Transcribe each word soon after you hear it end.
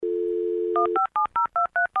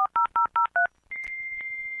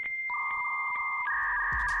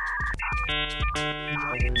The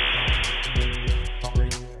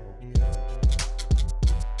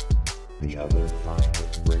other kind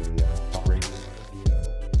of radio.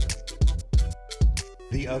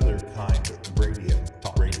 The other kind of radio.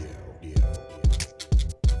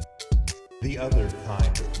 The other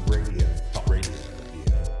kind of radio.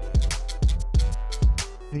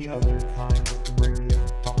 The other kind of radio.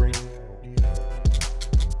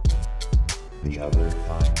 The other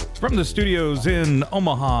kind of... From the studios in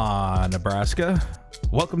Omaha, Nebraska,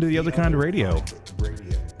 welcome to The Other Kind of Radio.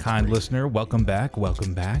 Kind listener, welcome back.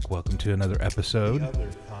 Welcome to another episode.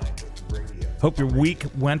 Hope your week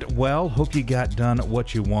went well. Hope you got done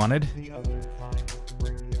what you wanted.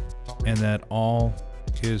 And that all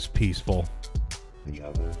is peaceful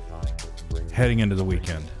heading into the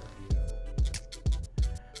weekend.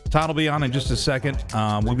 Todd will be on in just a second.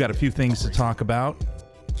 We've got a few things to talk about.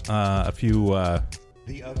 A few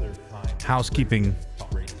housekeeping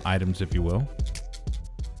items, if you will.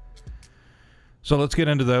 So let's get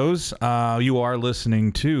into those. You are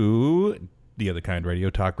listening to The Other Kind Radio,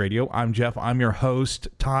 Talk Radio. I'm Jeff. I'm your host.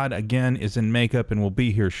 Todd, again, is in makeup and will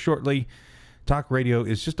be here shortly. Talk Radio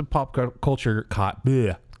is just a pop culture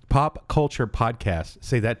podcast.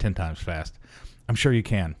 Say that 10 times fast. I'm sure you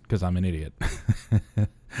can, because I'm an idiot.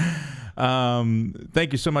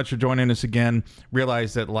 Thank you so much for joining us again.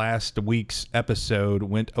 Realize that last week's episode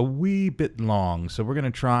went a wee bit long, so we're going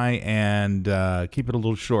to try and keep it a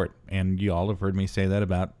little short. And you all have heard me say that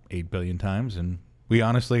about 8 billion times, and we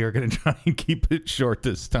honestly are going to try and keep it short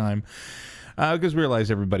this time because we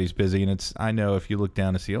realize everybody's busy. And I know if you look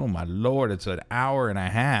down and see, oh my Lord, it's an hour and a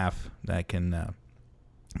half, that can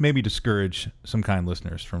maybe discourage some kind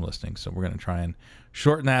listeners from listening. So we're going to try and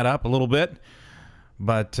shorten that up a little bit.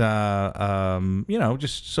 But,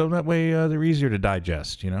 just so that way they're easier to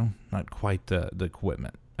digest, not quite the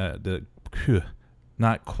equipment,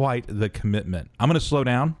 not quite the commitment. I'm going to slow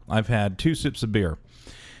down. I've had 2 sips of beer,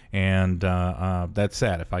 and that's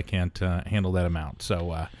sad if I can't handle that amount.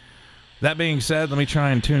 So that being said, let me try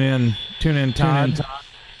and tune in Todd.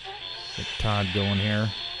 Get Todd going here.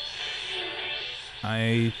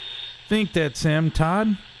 I think that's him.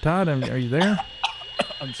 Todd, are you there?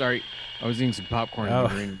 I'm sorry. I was eating some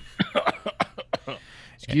popcorn.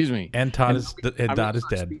 Excuse me. And Todd is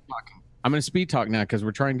dead. I'm going to speed talk now because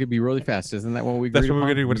we're trying to be really fast. Isn't that what we agreed That's what we're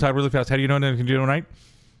going to do. We're going to talk really fast. How do you know that you can do it tonight?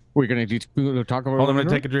 We're going to talk about... Hold on, I'm going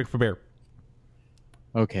to take a drink for beer.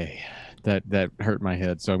 Okay. That hurt my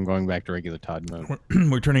head, so I'm going back to regular Todd mode.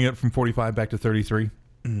 We're turning it from 45 back to 33.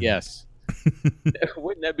 Yes.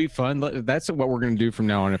 Wouldn't that be fun? That's what we're going to do from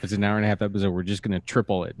now on. If it's an hour and a half episode, we're just going to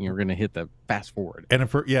triple it, and you're going to hit the fast forward. And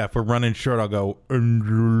if we're running short, I'll go, and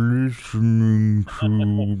you're listening to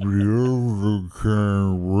the Other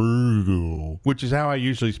Kind Radio, which is how I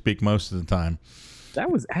usually speak most of the time. That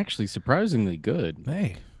was actually surprisingly good.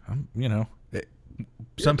 Hey,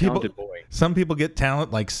 some people get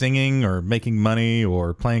talent like singing or making money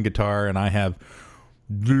or playing guitar, and I have...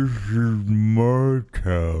 This is my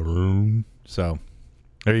talent. So,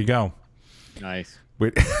 there you go. Nice.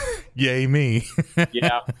 Wait, yay me.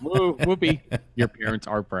 Yeah. Woo, whoopee. Your parents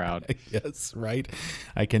are proud. Yes, right.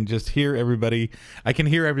 I can just hear everybody. I can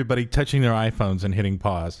hear everybody touching their iPhones and hitting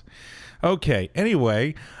pause. Okay.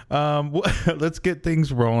 Anyway, let's get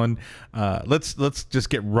things rolling. Let's just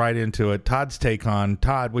get right into it. Todd's take on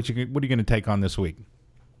Todd. What are you going to take on this week?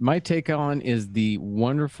 My take on is the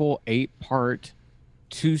wonderful 8-part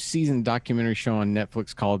 2-season documentary show on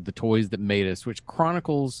Netflix called The Toys That Made Us, which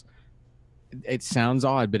chronicles, it sounds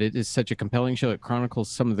odd, but it is such a compelling show. It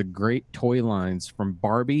chronicles some of the great toy lines from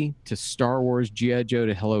Barbie to Star Wars, G.I. Joe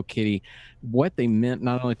to Hello Kitty, what they meant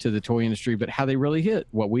not only to the toy industry, but how they really hit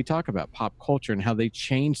what we talk about, pop culture, and how they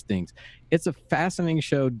changed things. It's a fascinating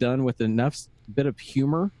show done with enough bit of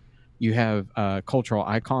humor. You have cultural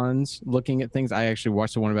icons looking at things. I actually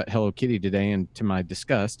watched the one about Hello Kitty today, and to my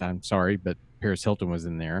disgust, I'm sorry, but Paris Hilton was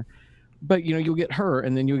in there. But, you'll get her,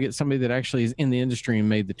 and then you'll get somebody that actually is in the industry and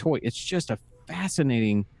made the toy. It's just a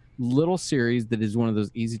fascinating little series that is one of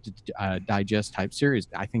those easy to digest type series.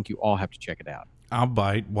 I think you all have to check it out. I'll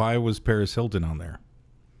bite. Why was Paris Hilton on there?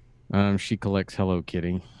 She collects Hello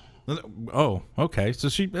Kitty. Oh, okay. So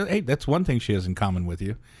hey, that's one thing she has in common with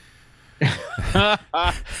you. I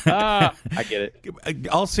get it.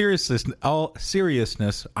 All seriousness,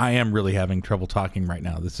 I am really having trouble talking right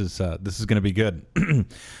now. This is going to be good.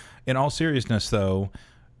 In all seriousness, though,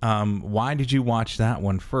 why did you watch that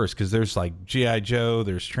one first? Because there's like G.I. Joe,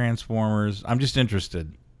 there's Transformers. I'm just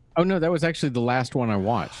interested. Oh no, that was actually the last one I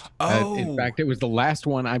watched. In fact, it was the last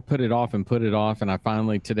one. I put it off, and I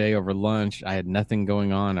finally today over lunch, I had nothing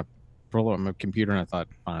going on. I pulled up my computer and I thought,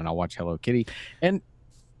 fine, I'll watch Hello Kitty. And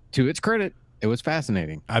To its credit, it was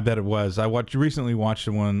fascinating. I bet it was. I recently watched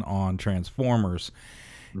the one on Transformers,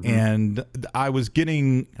 and I was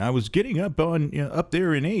getting up on up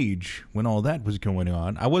there in age when all that was going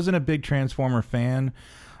on. I wasn't a big Transformer fan,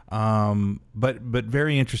 but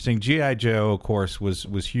very interesting. G.I. Joe, of course,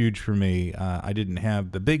 was huge for me. I didn't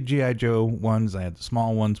have the big G.I. Joe ones. I had the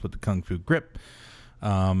small ones with the Kung Fu grip.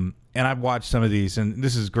 And I've watched some of these, and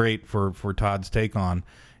this is great for Todd's take on.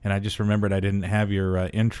 And I just remembered I didn't have your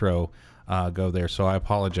intro go there, so I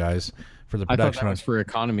apologize for the production. I thought that was for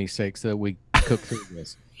economy's sake, so that we cook through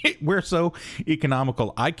this. We're so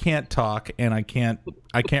economical. I can't talk, and I can't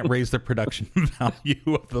raise the production value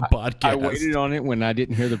of the podcast. I waited on it when I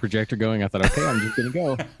didn't hear the projector going. I thought, okay, I'm just going to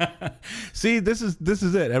go. See, this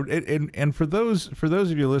is it. And for those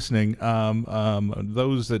of you listening,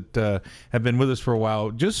 those that have been with us for a while,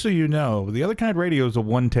 just so you know, The Other Kind Radio is a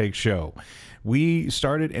one-take show. We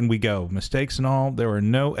started and we go. Mistakes and all. There are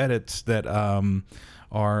no edits that are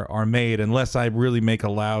made unless I really make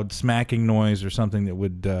a loud smacking noise or something that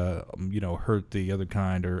would hurt the other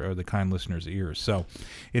kind or the kind listener's ears. So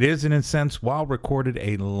it is in a sense while recorded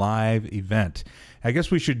a live event. I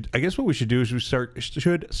guess what we should do is we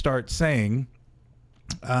should start saying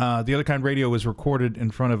The Other Kind Radio was recorded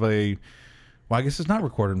in front of I guess it's not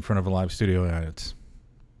recorded in front of a live studio audience.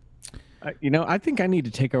 I think I need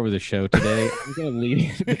to take over the show today. I'm going to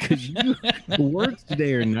lead it because the words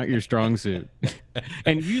today are not your strong suit.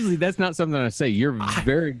 And usually that's not something I say. You're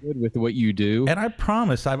very good with what you do. And I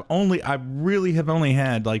promise I really have only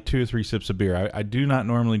had like 2 or 3 sips of beer. I do not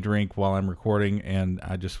normally drink while I'm recording, and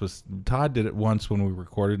Todd did it once when we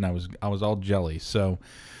recorded, and I was all jelly. So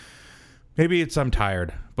maybe I'm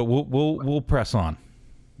tired, but we'll press on.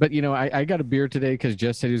 But, I got a beer today because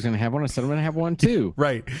Jeff said he was going to have one. I said I'm going to have one too.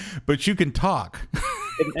 Right. But you can talk.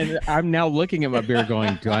 and I'm now looking at my beer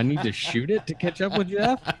going, do I need to shoot it to catch up with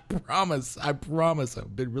Jeff? I promise. I've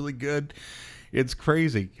been really good. It's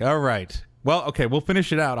crazy. All right. Well, okay, we'll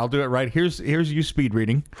finish it out. I'll do it right. Here's you speed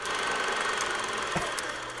reading.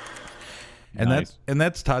 And nice.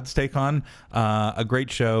 that's Todd's take on a great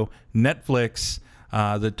show, Netflix.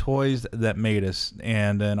 The Toys That Made Us,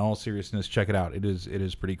 and in all seriousness, check it out. It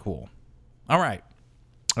is pretty cool. All right,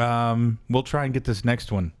 we'll try and get this next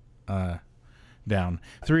one down.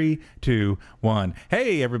 3, 2, 1.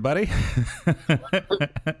 Hey, everybody!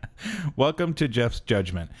 Welcome to Jeff's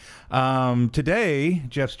Judgment. Today,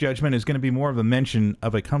 Jeff's Judgment is going to be more of a mention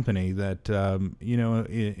of a company that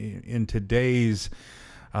in today's.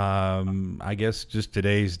 I guess just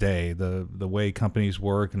today's day, the way companies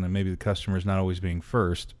work and then maybe the customer's not always being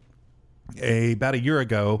first. About a year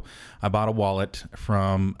ago, I bought a wallet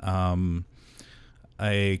from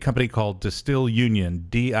a company called Distill Union,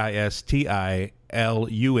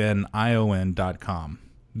 DISTILUNION.com.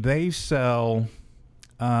 They sell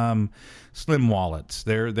slim wallets.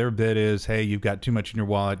 Their bid is, hey, you've got too much in your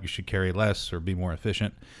wallet, you should carry less or be more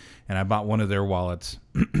efficient. And I bought one of their wallets,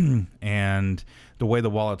 and the way the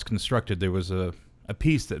wallet's constructed, there was a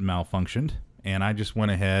piece that malfunctioned, and I just went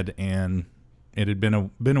ahead, and it had been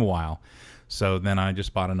a while. So then I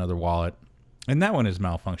just bought another wallet, and that one is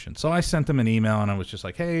malfunctioned. So I sent them an email, and I was just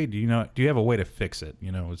like, hey, do you have a way to fix it?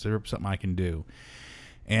 Is there something I can do?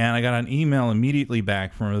 And I got an email immediately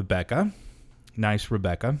back from Rebecca, nice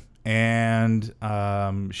Rebecca, and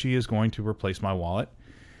she is going to replace my wallet,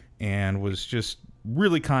 and was just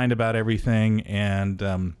really kind about everything. And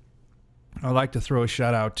I'd like to throw a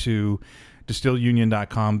shout out to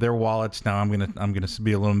distillunion.com. Their wallets, now I'm gonna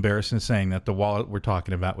be a little embarrassed in saying that the wallet we're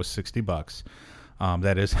talking about was $60.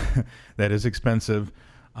 That is expensive,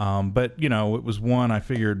 but it was one I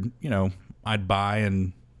figured I'd buy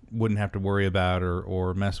and wouldn't have to worry about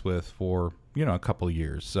or mess with for a couple of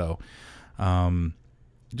years. So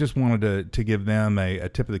just wanted to give them a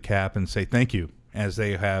tip of the cap and say thank you, as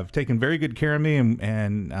they have taken very good care of me,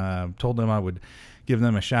 and told them I would give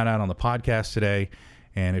them a shout out on the podcast today.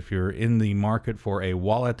 And if you're in the market for a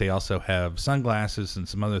wallet, they also have sunglasses and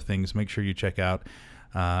some other things. Make sure you check out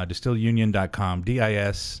distillunion.com,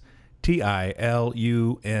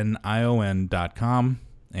 DISTILUNION.com,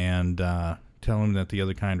 and tell them that The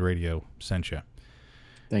Other Kind Radio sent you.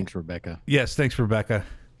 Thanks, Rebecca. Yes, thanks, Rebecca.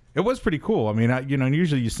 It was pretty cool. I mean,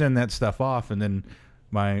 usually you send that stuff off, and then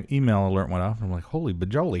my email alert went off, and I'm like, holy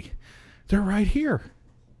bajoli, they're right here.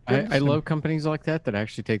 I love companies like that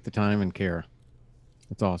actually take the time and care.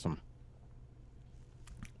 It's awesome.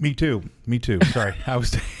 Me too. Sorry, I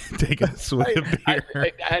was taking a swig of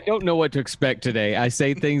beer. I don't know what to expect today. I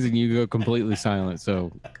say things and you go completely silent,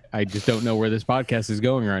 so I just don't know where this podcast is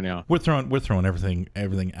going right now. We're throwing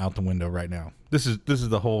everything out the window right now. This is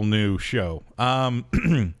the whole new show.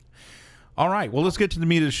 All right. Well, let's get to the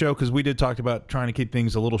meat of the show because we did talk about trying to keep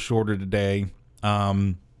things a little shorter today.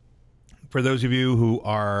 For those of you who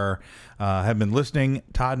are have been listening,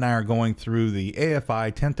 Todd and I are going through the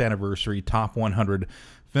AFI 10th anniversary top 100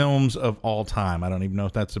 films of all time. I don't even know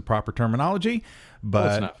if that's the proper terminology,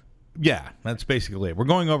 but yeah, that's basically it. We're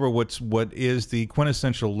going over what is the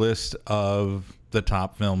quintessential list of the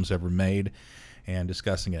top films ever made and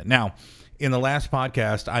discussing it. Now, in the last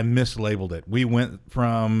podcast, I mislabeled it. We went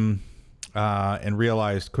from and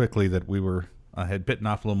realized quickly that we had bitten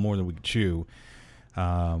off a little more than we could chew.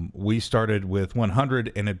 We started with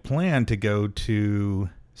 100 and had planned to go to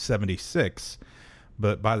 76,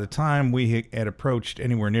 but by the time we had approached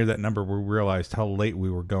anywhere near that number, we realized how late we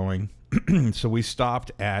were going. So we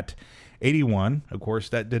stopped at 81. Of course,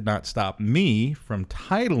 that did not stop me from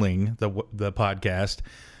titling the podcast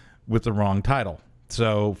with the wrong title.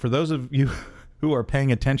 So for those of you who are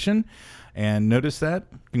paying attention and notice that,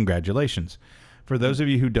 congratulations. For those of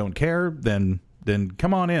you who don't care, then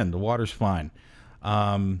come on in. The water's fine.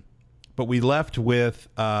 But we left with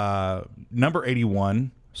number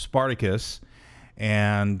 81, Spartacus,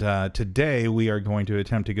 and today we are going to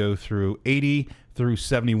attempt to go through 80 through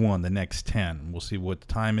 71, the next 10. We'll see what the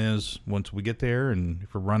time is once we get there, and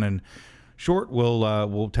if we're running short,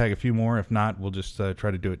 we'll tag a few more. If not, we'll just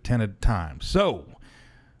try to do it 10 at a time. So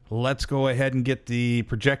let's go ahead and get the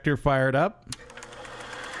projector fired up.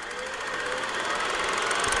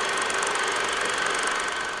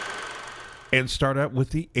 And start out with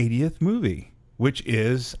the 80th movie, which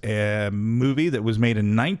is a movie that was made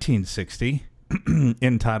in 1960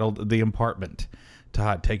 entitled The Apartment.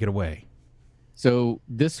 Todd, take it away. So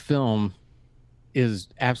this film is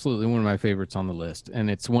absolutely one of my favorites on the list. And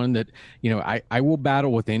it's one that, I will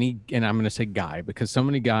battle with any, and I'm going to say guy, because so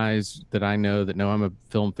many guys that I know that know I'm a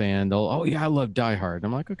film fan, they'll, oh yeah, I love Die Hard.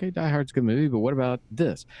 I'm like, okay, Die Hard's a good movie, but what about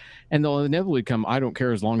this? And they'll inevitably come, I don't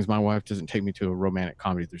care as long as my wife doesn't take me to a romantic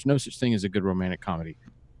comedy. There's no such thing as a good romantic comedy.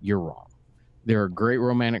 You're wrong. There are great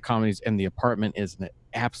romantic comedies, and The Apartment is an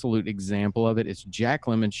absolute example of it. It's Jack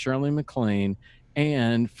Lemmon, Shirley MacLaine,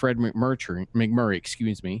 and Fred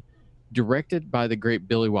McMurray, directed by the great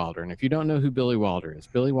Billy Wilder. And if you don't know who Billy Wilder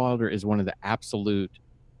is one of the absolute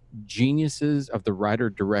geniuses of the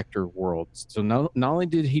writer-director world. So not only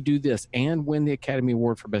did he do this and win the Academy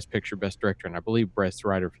Award for Best Picture, Best Director, and I believe Best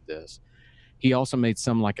Writer for this, he also made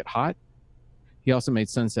Some Like It Hot. He also made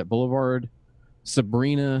Sunset Boulevard,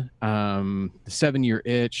 Sabrina, The 7-Year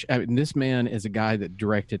Itch. I mean, this man is a guy that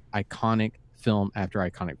directed iconic film after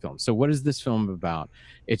iconic film. So what is this film about?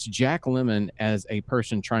 It's Jack Lemmon as a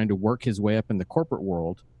person trying to work his way up in the corporate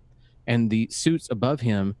world, and the suits above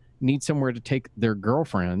him need somewhere to take their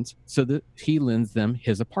girlfriends, so that he lends them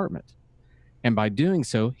his apartment. And by doing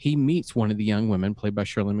so, he meets one of the young women played by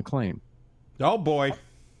Shirley MacLaine. Oh boy.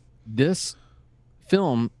 This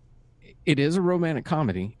film, it is a romantic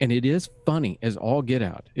comedy, and it is funny as all get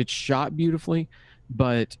out. It's shot beautifully,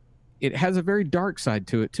 but it has a very dark side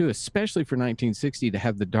to it too, especially for 1960 to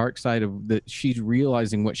have the dark side of that she's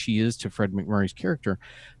realizing what she is to Fred McMurray's character.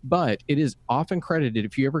 But it is often credited,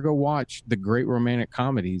 if you ever go watch the great romantic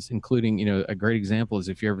comedies, including, a great example is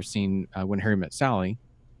if you ever seen When Harry Met Sally,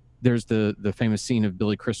 there's the famous scene of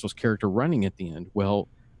Billy Crystal's character running at the end. Well,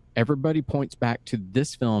 everybody points back to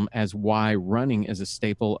this film as why running is a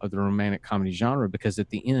staple of the romantic comedy genre, because at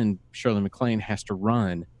the end, Shirley MacLaine has to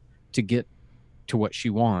run to get to what she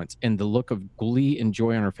wants, and the look of glee and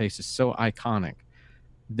joy on her face is so iconic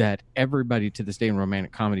that everybody to this day in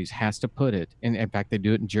romantic comedies has to put it, and in fact they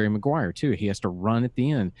do it in Jerry Maguire too. He has to run at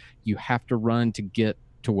the end. You have to run to get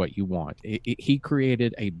to what you want. He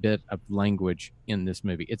created a bit of language in this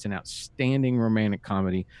movie. It's an outstanding romantic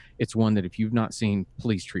comedy. It's one that if you've not seen,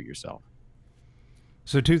 please treat yourself.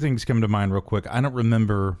 So two things come to mind real quick. I don't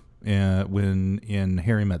remember when in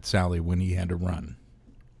Harry Met Sally when he had to run.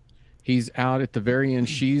 He's out at the very end.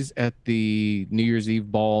 She's at the New Year's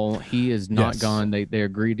Eve ball. He is not gone. They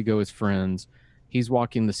agreed to go as friends. He's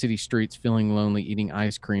walking the city streets feeling lonely, eating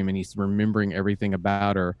ice cream, and he's remembering everything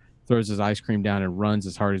about her, throws his ice cream down and runs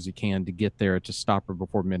as hard as he can to get there to stop her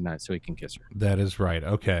before midnight so he can kiss her. That is right.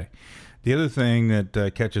 Okay. The other thing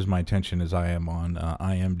that catches my attention is I am on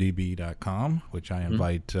imdb.com, which I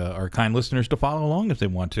invite our kind listeners to follow along if they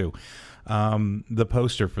want to. The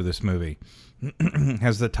poster for this movie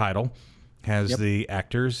has the title, has the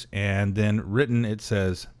actors, and then written it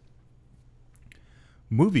says,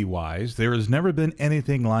 movie-wise, there has never been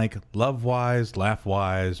anything like love-wise,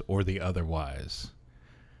 laugh-wise, or the otherwise.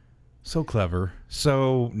 So clever.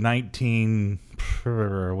 So when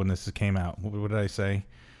this came out, what did I say?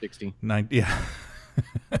 60. Yeah.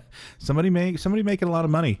 somebody making a lot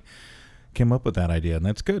of money came up with that idea, and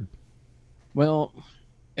that's good. Well,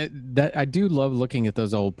 that I do love looking at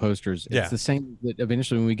those old posters. It's Yeah. the same that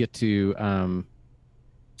eventually when we get to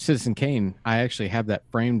Citizen Kane, I actually have that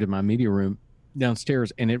framed in my media room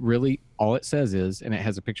downstairs, and it really all it says is, and it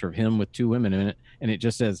has a picture of him with two women in it, and it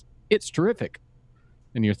just says it's terrific.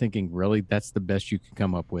 And you're thinking, really, that's the best you can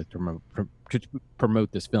come up with to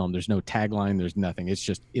promote this film. There's no tagline, there's nothing. It's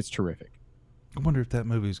just it's terrific. I wonder if that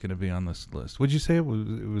movie is going to be on this list. Would you say it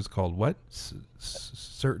was called what?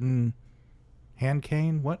 Certain Hand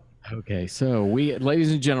Cane? What? Okay, so we,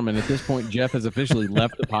 ladies and gentlemen, at this point, Jeff has officially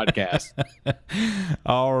left the podcast.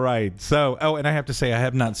 All right. So, and I have to say, I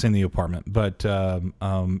have not seen The Apartment, but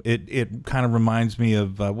it kind of reminds me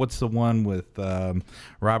of what's the one with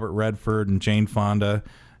Robert Redford and Jane Fonda?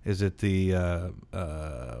 Is it the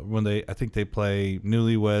when I think they play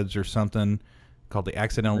newlyweds or something called The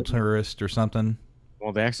Accidental Tourist or something?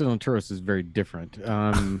 Well, The Accidental Tourist is very different.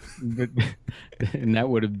 And that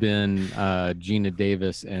would have been Gina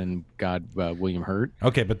Davis and William Hurt.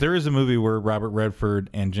 Okay, but there is a movie where Robert Redford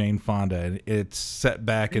and Jane Fonda, and it's set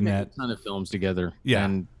back in that. A ton of films together. Yeah.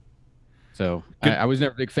 And so I was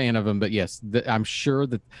never a big fan of them, but yes, I'm sure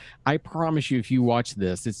that I promise you, if you watch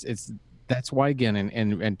this, it's that's why again,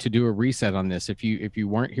 and to do a reset on this, if you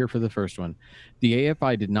weren't here for the first one, the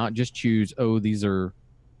AFI did not just choose, these are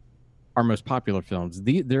our most popular films.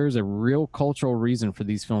 There's a real cultural reason for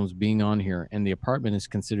these films being on here, and The Apartment is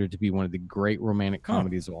considered to be one of the great romantic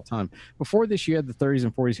comedies of all time. Before this, you had the 30s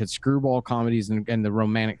and 40s had screwball comedies and the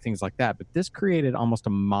romantic things like that, but this created almost a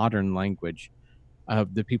modern language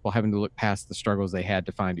of the people having to look past the struggles they had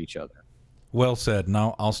to find each other. Well said.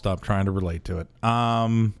 Now I'll stop trying to relate to it.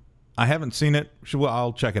 I haven't seen it.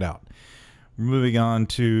 I'll check it out. Moving on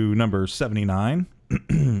to number 79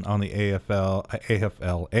 on the AFI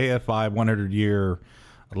 100-year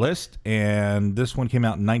list, and this one came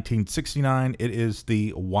out in 1969. It is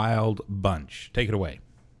The Wild Bunch. Take it away.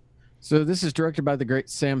 So this is directed by the great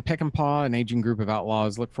Sam Peckinpah. An aging group of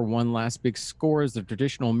outlaws look for one last big score as the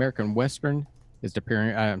traditional American Western is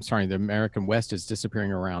disappearing. The American West is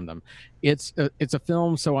disappearing around them. It's a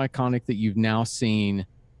film so iconic that you've now seen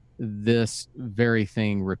this very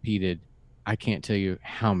thing repeated. I can't tell you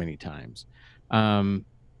how many times. The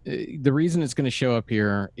reason it's going to show up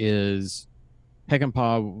here is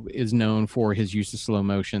Peckinpah is known for his use of slow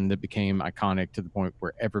motion that became iconic to the point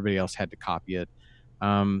where everybody else had to copy it.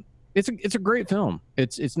 It's a great film.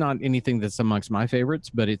 It's not anything that's amongst my favorites,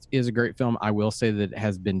 but it is a great film. I will say that it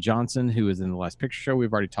has Ben Johnson, who is in the Last Picture Show.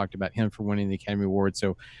 We've already talked about him for winning the Academy Award.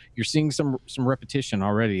 So you're seeing some repetition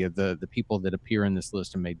already of the people that appear in this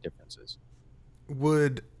list and made differences.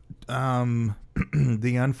 Would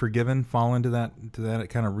The Unforgiven fall into that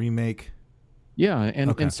kind of remake? Yeah,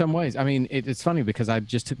 and in some ways. I mean, it's funny because I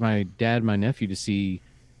just took my nephew to see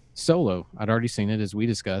Solo. I'd already seen it, as we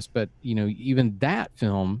discussed, but even that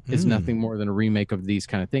film is nothing more than a remake of these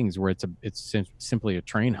kind of things, where it's simply a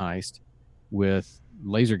train heist with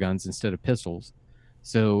laser guns instead of pistols.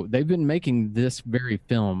 So they've been making this very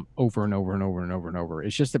film over and over and over and over and over.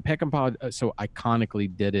 It's just that Peckinpah so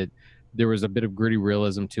iconically did it. There was a bit of gritty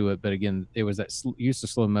realism to it, but again, it was that use of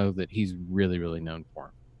slow-mo that he's really, really known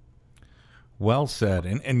for. Well said,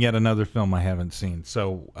 and yet another film I haven't seen.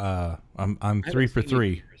 So I'm 3 for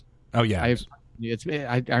 3. Oh yeah, I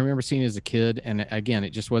remember seeing it as a kid, and again, it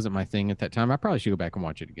just wasn't my thing at that time. I probably should go back and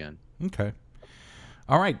watch it again. Okay.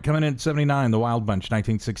 All right, coming in at 79, The Wild Bunch,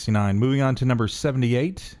 1969. Moving on to number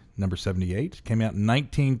 78. Number 78 came out in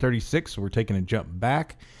 1936. So we're taking a jump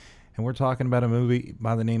back. And we're talking about a movie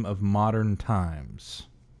by the name of Modern Times.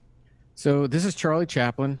 So this is Charlie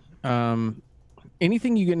Chaplin.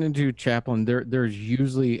 Anything you get into Chaplin, there's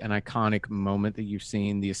usually an iconic moment that you've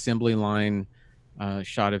seen. The assembly line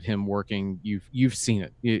shot of him working, you've seen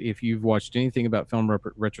it. If you've watched anything about film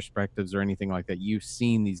retrospectives or anything like that, you've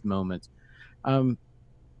seen these moments. I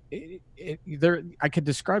could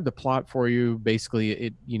describe the plot for you.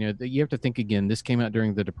 Basically, you have to think again. This came out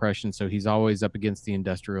during the Depression, so he's always up against the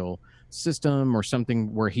industrial system or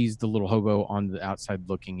something where he's the little hobo on the outside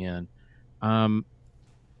looking in.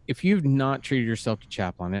 If you've not treated yourself to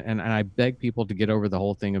Chaplin, and I beg people to get over the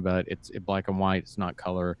whole thing about it's black and white, it's not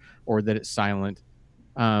color, or that it's silent.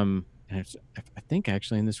 And I think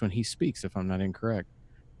actually in this one he speaks, if I'm not incorrect,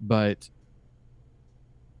 but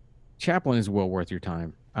Chaplin is well worth your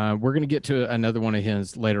time. We're going to get to another one of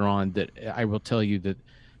his later on that I will tell you that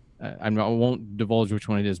I won't divulge which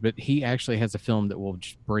one it is, but he actually has a film that will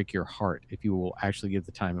just break your heart if you will actually give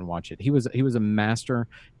the time and watch it. He was a master.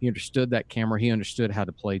 He understood that camera. He understood how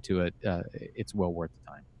to play to it. It's well worth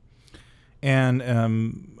the time.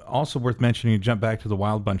 And also worth mentioning, jump back to the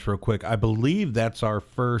Wild Bunch real quick. I believe that's our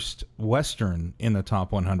first Western in the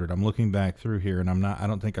top 100. I'm looking back through here, and I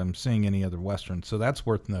don't think I'm seeing any other Westerns. So that's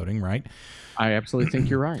worth noting, right? I absolutely think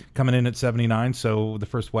you're right. Coming in at 79, so the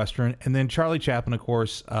first Western. And then Charlie Chaplin, of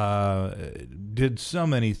course, did so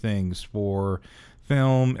many things for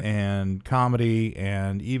film and comedy,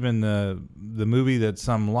 and even the movie that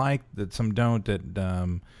some like, that some don't,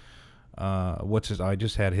 that I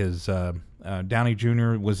just had his Downey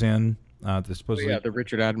Jr. was in. Supposedly, the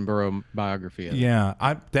Richard Attenborough biography. Yeah,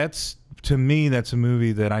 to me, that's a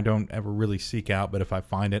movie that I don't ever really seek out, but if I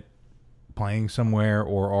find it playing somewhere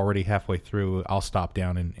or already halfway through, I'll stop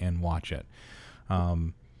down and watch it.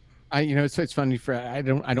 It's funny. I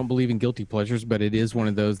don't believe in guilty pleasures, but it is one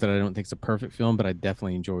of those that I don't think is a perfect film, but I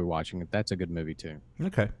definitely enjoy watching it. That's a good movie too.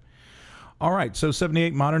 Okay. All right, so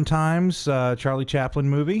 78 Modern Times, Charlie Chaplin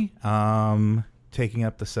movie, taking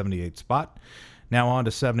up the 78th spot. Now on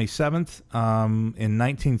to 77th, in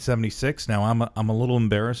 1976. Now I'm a little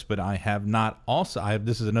embarrassed, but I have not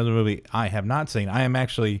this is another movie I have not seen.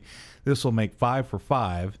 This will make 5 for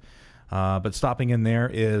 5, but stopping in there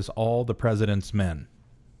is All the President's Men.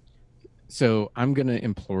 So I'm going to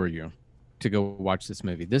implore you to go watch this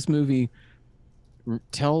movie. This movie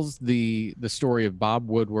tells the story of Bob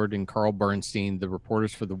Woodward and Carl Bernstein, the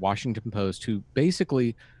reporters for the Washington Post, who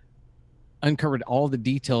basically uncovered all the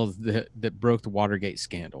details that broke the Watergate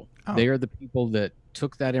scandal. Oh. They are the people that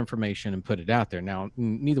took that information and put it out there. Now,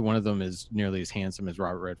 neither one of them is nearly as handsome as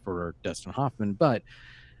Robert Redford or Dustin Hoffman, but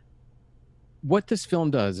what this film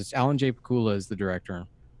does, it's Alan J. Pakula is the director.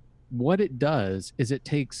 What it does is it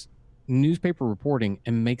takes newspaper reporting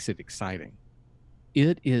and makes it exciting.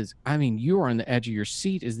 It is, you are on the edge of your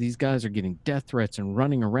seat as these guys are getting death threats and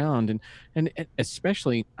running around. And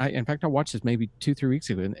especially, in fact, I watched this maybe 2-3 weeks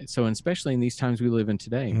ago. And so, especially in these times we live in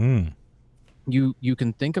today, you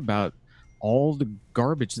can think about all the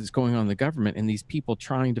garbage that's going on in the government and these people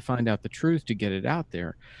trying to find out the truth to get it out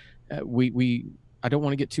there. I don't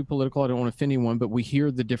want to get too political. I don't want to offend anyone, but we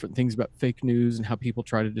hear the different things about fake news and how people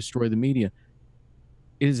try to destroy the media.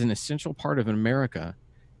 It is an essential part of America.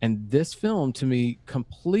 And this film, to me,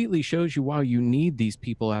 completely shows you why you need these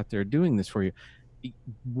people out there doing this for you.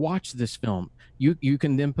 Watch this film. You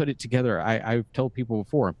can then put it together. I've told people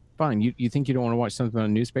before, fine, you think you don't want to watch something on a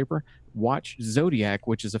newspaper? Watch Zodiac,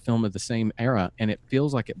 which is a film of the same era, and it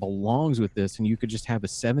feels like it belongs with this, and you could just have a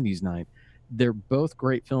 70s night. They're both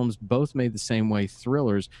great films, both made the same way,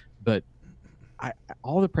 thrillers, but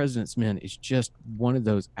All the President's Men is just one of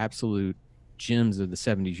those absolute gems of the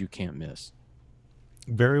 70s you can't miss.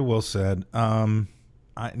 Very well said. Now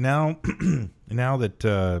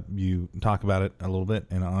that you talk about it a little bit,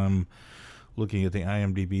 and I'm looking at the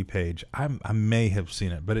IMDb page, I may have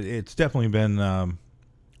seen it, but it's definitely been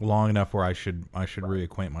long enough where I should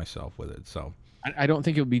reacquaint myself with it. So I don't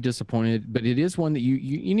think you'll be disappointed, but it is one that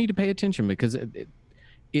you need to pay attention because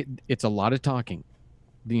it's a lot of talking.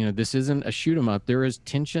 This isn't a shoot 'em up. There is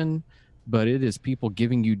tension, but it is people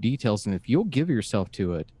giving you details, and if you'll give yourself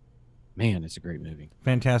to it, man, it's a great movie.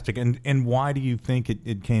 Fantastic. And why do you think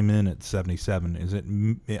it came in at 77? Is it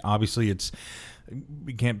obviously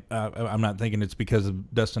we can't I'm not thinking it's because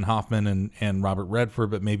of Dustin Hoffman and Robert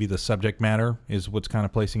Redford, but maybe the subject matter is what's kind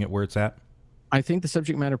of placing it where it's at? I think the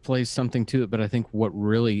subject matter plays something to it, but I think what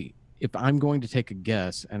really, if I'm going to take a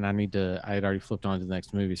guess, and I had already flipped on to the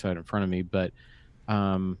next movie so I had it in front of me, but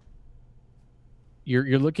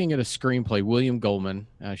you're looking at a screenplay. William Goldman,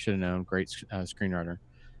 I should have known, great screenwriter,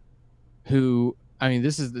 who,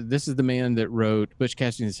 this is the man that wrote Butch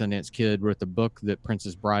Cassidy and the Sundance Kid, wrote the book that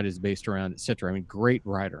Princess Bride is based around, etc. Great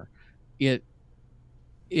writer. It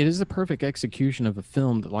is a perfect execution of a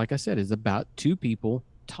film that, like I said, is about two people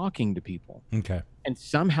talking to people. Okay. And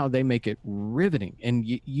somehow they make it riveting, and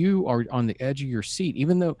you are on the edge of your seat,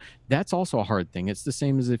 even though that's also a hard thing. It's the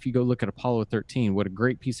same as if you go look at Apollo 13, what a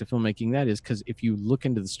great piece of filmmaking that is, because if you look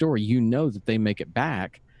into the story, that they make it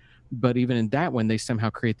back. But even in that one, they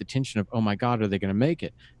somehow create the tension of, oh my God, are they going to make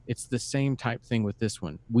it? It's the same type thing with this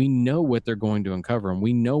one. We know what they're going to uncover, and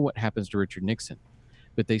we know what happens to Richard Nixon,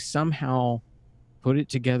 but they somehow put it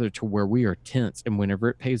together to where we are tense, and whenever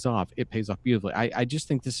it pays off beautifully. I just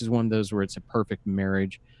think this is one of those where it's a perfect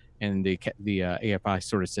marriage, and the AFI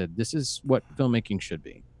sort of said, this is what filmmaking should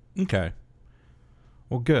be. Okay.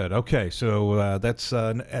 Well, good. Okay, so that's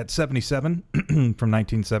at 77 from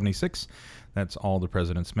 1976. That's All the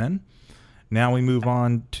President's Men. Now we move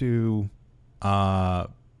on to a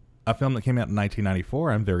film that came out in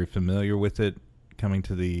 1994. I'm very familiar with it, coming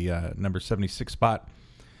to the number 76 spot,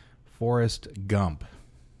 Forrest Gump.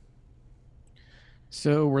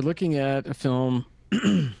 So we're looking at a film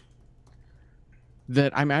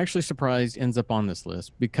that I'm actually surprised ends up on this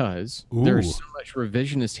list because Ooh. there's so much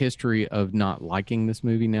revisionist history of not liking this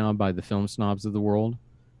movie now by the film snobs of the world.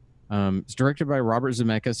 It's directed by Robert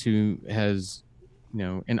Zemeckis, who has,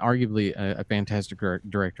 and arguably a fantastic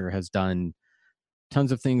director, has done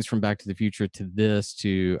tons of things from Back to the Future to this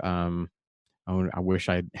to I wish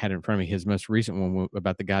I had it in front of me. His most recent one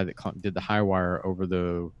about the guy that did the high wire over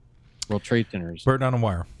the World Trade Centers. Bird on a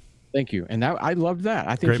Wire. Thank you. And I loved that.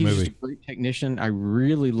 I think Great he's movie. just a great technician. I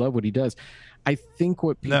really love what he does. I think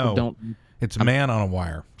what people don't. It's Man on a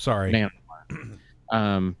Wire. Sorry. Man on a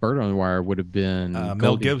Wire. Bird on the Wire would have been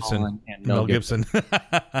Mel Gibson. And Mel Gibson.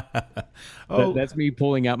 That's me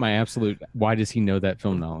pulling out my absolute. Why does he know that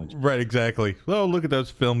film knowledge? Right, exactly. Well, look at those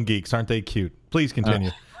film geeks. Aren't they cute? Please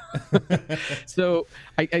continue. So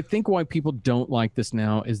I think why people don't like this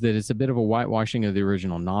now is that it's a bit of a whitewashing of the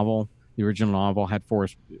original novel. The original novel had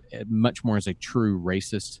Forrest much more as a true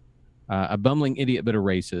racist, a bumbling idiot, but a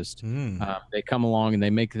racist. They come along and they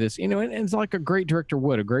make this, and it's like a great director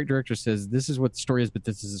would. A great director says, this is what the story is, but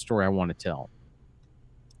this is the story I want to tell.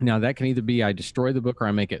 Now, that can either be I destroy the book or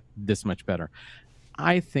I make it this much better.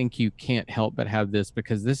 I think you can't help but have this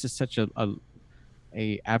because this is such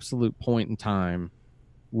a absolute point in time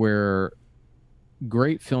where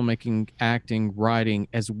great filmmaking, acting, writing,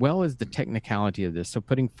 as well as the technicality of this. So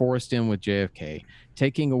putting Forrest in with JFK,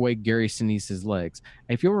 taking away Gary Sinise's legs.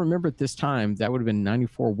 If you'll remember at this time, that would have been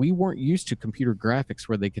 94. We weren't used to computer graphics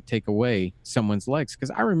where they could take away someone's legs.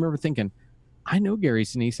 Because I remember thinking, I know Gary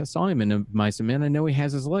Sinise. I saw him in Mice and Men. I know he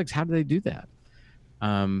has his legs. How do they do that?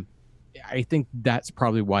 I think that's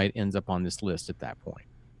probably why it ends up on this list at that point.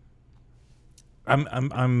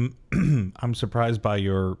 I'm surprised by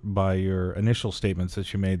your initial statements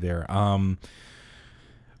that you made there.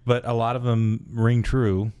 But a lot of them ring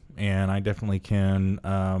true, and I definitely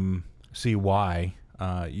can see why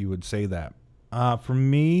you would say that. For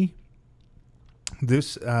me,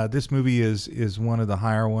 this movie is one of the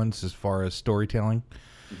higher ones as far as storytelling.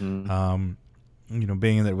 Mm-hmm.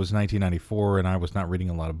 Being that it was 1994 and I was not reading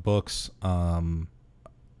a lot of books,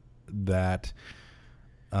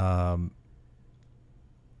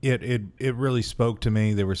 It really spoke to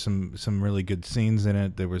me. There were some really good scenes in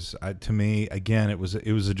it. There was to me again it was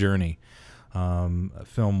a journey,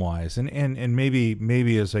 film wise, and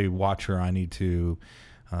maybe as a watcher I need to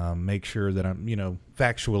make sure that I'm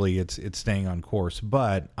factually it's staying on course.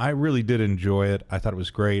 But I really did enjoy it. I thought it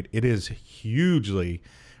was great. It is hugely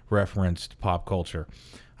referenced pop culture.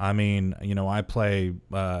 I mean, I play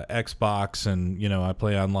Xbox and I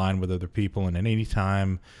play online with other people, and at any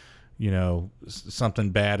time something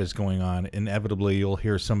bad is going on, inevitably you'll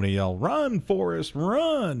hear somebody yell, "Run, Forrest,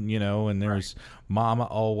 run!" And there's right. Mama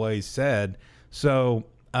always said. So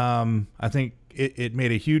I think it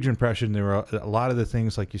made a huge impression. There were a lot of the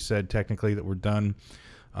things, like you said, technically that were done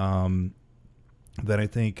that I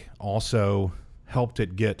think also helped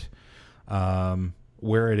it get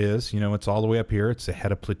where it is. It's all the way up here. It's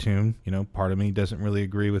ahead of Platoon. Part of me doesn't really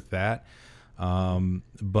agree with that.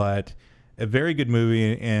 But a very good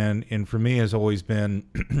movie, and for me has always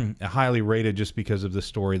been highly rated just because of the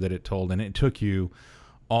story that it told, and it took you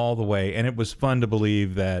all the way. And it was fun to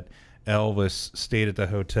believe that Elvis stayed at the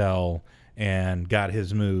hotel and got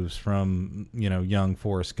his moves from young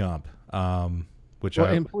Forrest Gump. And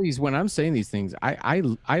please, when I'm saying these things,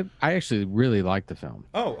 I actually really like the film.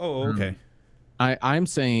 Oh, okay. I'm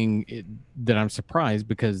saying that I'm surprised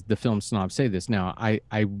because the film snobs say this. Now,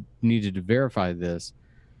 I needed to verify this.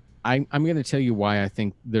 I'm going to tell you why I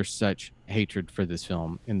think there's such hatred for this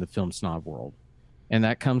film in the film snob world. And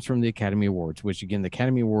that comes from the Academy Awards, which, again, the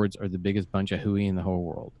Academy Awards are the biggest bunch of hooey in the whole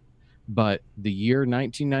world. But the year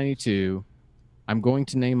 1992, I'm going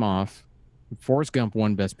to name off, Forrest Gump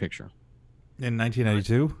won Best Picture. In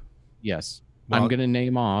 1992? Yes. Well, I'm going to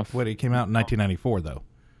name off. Wait, it came out in 1994, though.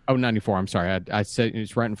 Oh, 94. I'm sorry. I said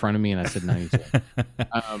it's right in front of me, and I said 92.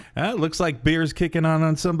 It looks like beer's kicking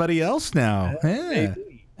on somebody else now. Yeah.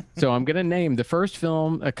 So I'm going to name the first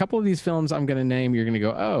film. A couple of these films I'm going to name, you're going to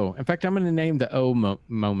go, oh. In fact, I'm going to name the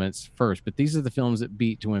moments first. But these are the films that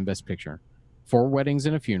beat to win Best Picture. 4 Weddings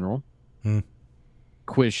and a Funeral.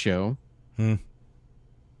 Quiz Show.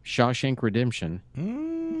 Shawshank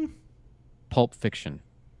Redemption. Pulp Fiction.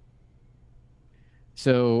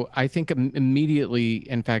 So I think immediately,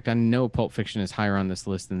 in fact, I know Pulp Fiction is higher on this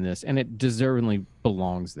list than this, and it deservingly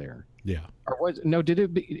belongs there. Yeah. Or did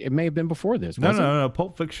it be, it may have been before this. No.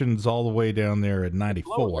 Pulp Fiction's all the way down there at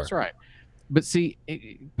 94. Oh, that's right. But see,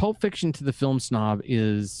 Pulp Fiction to the film snob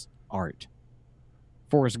is art.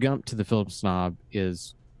 Forrest Gump to the film snob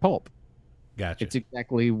is pulp. Gotcha. It's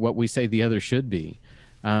exactly what we say the other should be.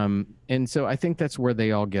 And so I think that's where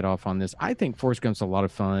they all get off on this. I think Forrest Gump's a lot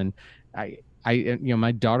of fun.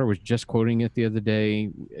 My daughter was just quoting it the other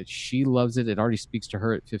day. She loves it. It already speaks to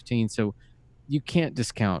her at 15. So you can't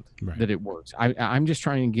discount that it works. I'm just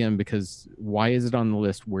trying again, because why is it on the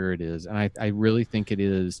list where it is? And I really think it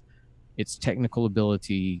is its technical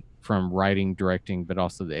ability from writing, directing, but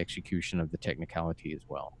also the execution of the technicality as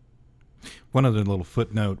well. One other little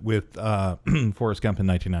footnote with Forrest Gump in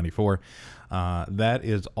 1994. That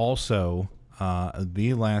is also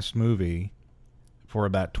the last movie for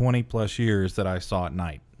about 20 plus years that I saw at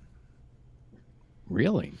night.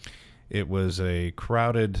 Really? It was a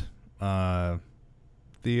crowded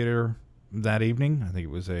theater that evening. I think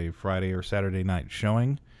it was a Friday or Saturday night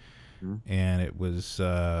showing. And it was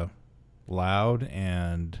loud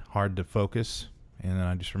and hard to focus. And then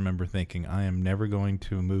I just remember thinking, I am never going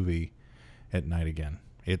to a movie at night again.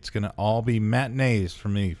 It's going to all be matinees for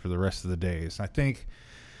me for the rest of the days. I think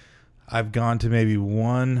I've gone to maybe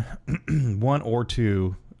one or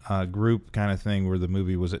two group kind of thing where the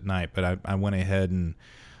movie was at night, but I went ahead and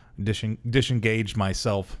disengaged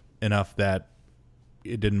myself enough that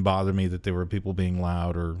it didn't bother me that there were people being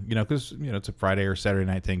loud, or, because, it's a Friday or Saturday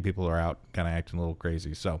night thing. People are out kind of acting a little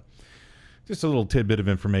crazy. So just a little tidbit of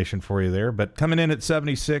information for you there. But coming in at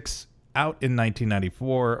 76, out in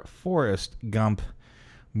 1994, Forrest Gump.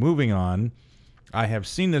 Moving on, I have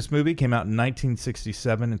seen this movie. Came out in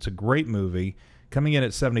 1967. It's a great movie. Coming in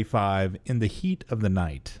at 75, In the Heat of the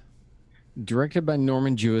Night. Directed by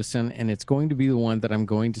Norman Jewison, and it's going to be the one that I'm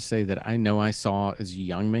going to say that I know I saw as a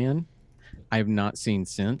young man. I have not seen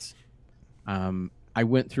since. I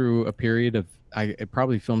went through a period of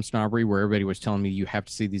probably film snobbery where everybody was telling me you have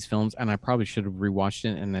to see these films, and I probably should have rewatched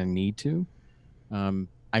it, and I need to.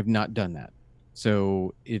 I've not done that.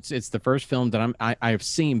 So it's the first film that I have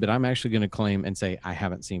seen, but I'm actually going to claim and say I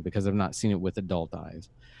haven't seen because I've not seen it with adult eyes.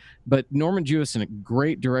 But Norman Jewison, a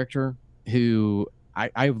great director who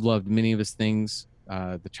I've loved many of his things.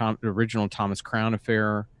 The original Thomas Crown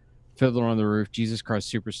Affair, Fiddler on the Roof, Jesus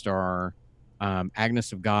Christ Superstar,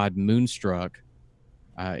 Agnes of God, Moonstruck.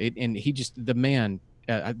 And he just, the man,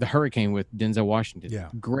 The Hurricane with Denzel Washington. Yeah.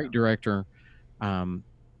 Great director.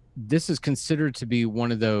 This is considered to be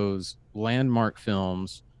one of those landmark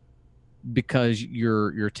films because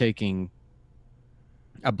you're taking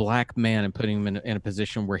a black man and putting him in a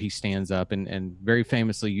position where he stands up and very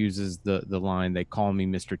famously uses the line, "They call me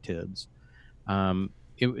Mr. Tibbs."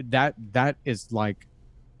 That is like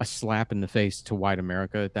a slap in the face to white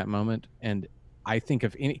America at that moment. And I think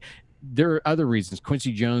there are other reasons.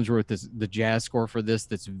 Quincy Jones wrote the jazz score for this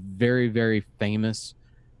that's very, very famous.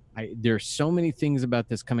 There's so many things about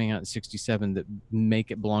this coming out in 67 that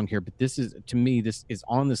make it belong here. But this is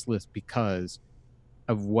on this list because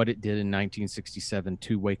of what it did in 1967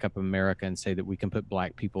 to wake up America and say that we can put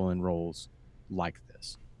black people in roles like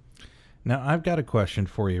this. Now, I've got a question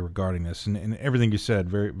for you regarding this, and everything you said,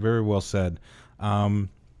 very, very well said.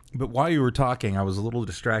 But while you were talking, I was a little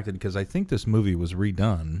distracted because I think this movie was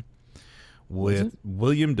redone with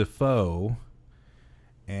William Dafoe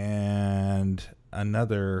and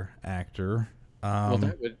another actor. Well,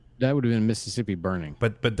 that would have been Mississippi Burning.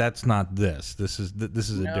 But that's not this. This is a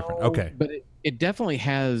different. Okay. But it definitely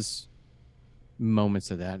has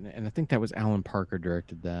moments of that, and I think that was Alan Parker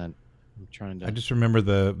directed that. I just remember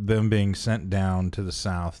them being sent down to the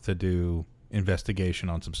South to do investigation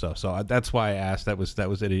on some stuff. So that's why I asked. That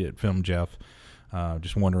was Idiot Film Jeff.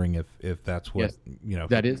 Just wondering if that's what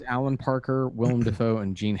That is Alan Parker, Willem Dafoe,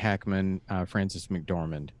 and Gene Hackman, Frances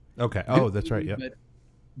McDormand. Okay. Oh, that's right. Yeah.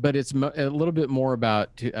 But it's a little bit more about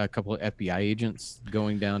a couple of FBI agents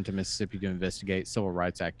going down to Mississippi to investigate civil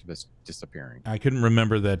rights activists disappearing. I couldn't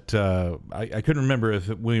remember that. I couldn't remember if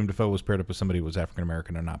William Dafoe was paired up with somebody who was African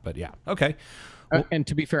American or not. But yeah. Okay. And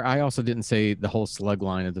to be fair, I also didn't say the whole slug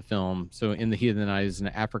line of the film. So in the heat of the night, an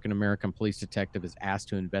African American police detective is asked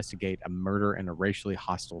to investigate a murder in a racially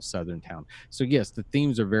hostile southern town. So yes, the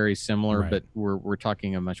themes are very similar, but we're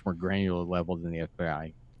talking a much more granular level than the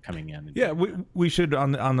FBI coming in. Yeah, we should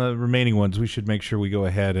on the remaining ones. We should make sure we go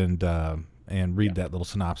ahead and read that little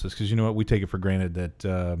synopsis, because you know what, we take it for granted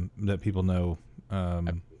that people know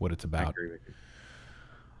what it's about. I agree with you.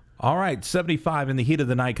 All right, 75, In the Heat of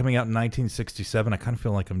the Night, coming out in 1967. I kind of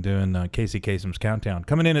feel like I'm doing Casey Kasem's Countdown.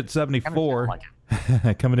 Coming in at 74.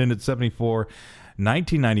 Coming in at 74,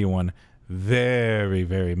 1991. Very,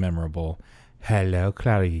 very memorable. Hello,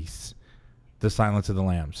 Clarice. The Silence of the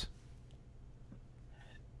Lambs.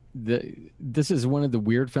 This is one of the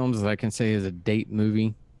weird films that I can say is a date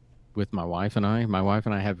movie. with my wife and I. My wife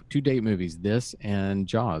and I have 2 date movies, this and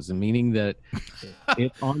Jaws, and meaning that if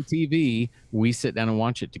it's on TV, we sit down and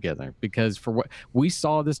watch it together, because for what we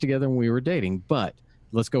saw this together when we were dating. But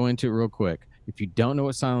let's go into it real quick. If you don't know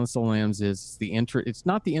what Silence of the Lambs is, it's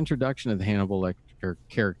not the introduction of the Hannibal Lecter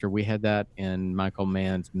character. We had that in Michael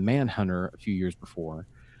Mann's Manhunter a few years before.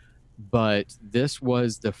 But this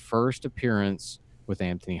was the first appearance with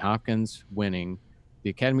Anthony Hopkins winning the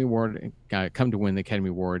Academy Award, come to win the Academy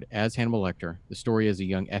Award as Hannibal Lecter. The story is a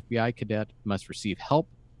young FBI cadet must receive help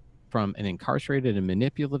from an incarcerated and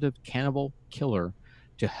manipulative cannibal killer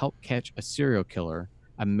to help catch a serial killer,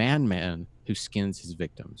 a madman who skins his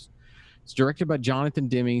victims. It's directed by Jonathan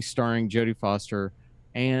Demme, starring Jodie Foster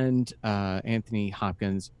and Anthony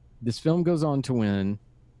Hopkins. This film goes on to win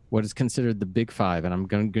what is considered the Big Five, and I'm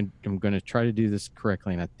going to try to do this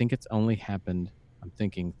correctly. And I think it's only happened, I'm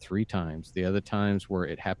thinking, 3 times. The other times where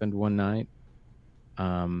it happened one night,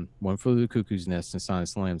 One Flew Over the Cuckoo's Nest, and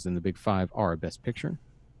Silence of the Lambs. And the Big Five are Best Picture,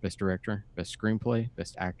 Best Director, Best Screenplay,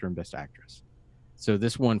 Best Actor, and Best Actress. So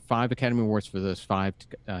this won 5 Academy Awards for those 5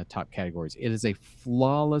 top categories. It is a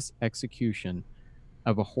flawless execution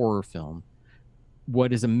of a horror film.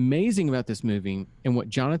 What is amazing about this movie, and what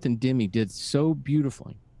Jonathan Demme did so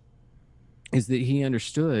beautifully, is that he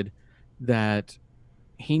understood that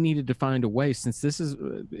he needed to find a way, since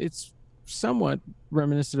it's somewhat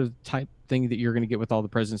reminiscent of the type thing that you're going to get with All the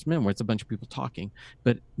President's Men, where it's a bunch of people talking.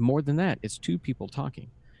 But more than that, it's 2 people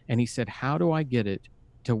talking. And he said, how do I get it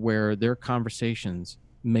to where their conversations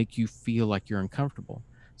make you feel like you're uncomfortable?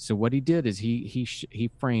 So what he did is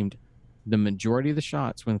he framed the majority of the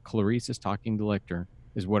shots when Clarice is talking to Lecter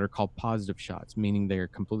is what are called positive shots, meaning they are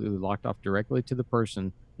completely locked off directly to the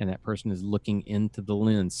person, and that person is looking into the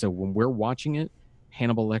lens. So when we're watching it,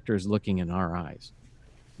 Hannibal Lecter is looking in our eyes.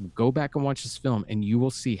 Go back and watch this film, and you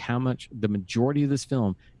will see how much the majority of this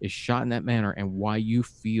film is shot in that manner, and why you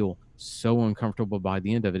feel so uncomfortable by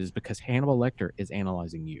the end of it is because Hannibal Lecter is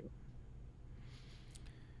analyzing you.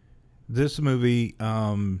 This movie,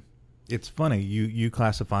 it's funny, you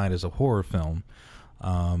classify it as a horror film.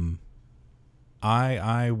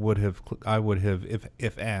 I would have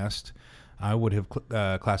if asked, I would have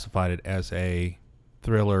classified it as a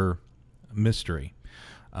thriller mystery.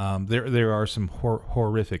 There are some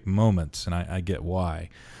horrific moments, and I get why.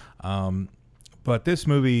 But this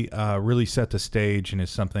movie really set the stage, and is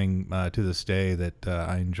something to this day that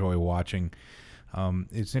I enjoy watching.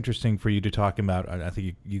 It's interesting for you to talk about. I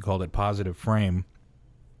think you called it positive frame.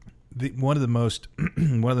 One of the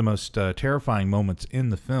most terrifying moments in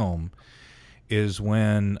the film is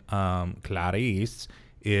when Clarice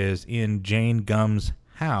is in Jane Gumm's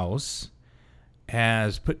house,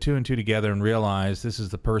 has put 2 and 2 together and realized this is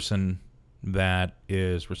the person that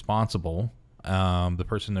is responsible, the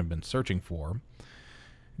person they've been searching for.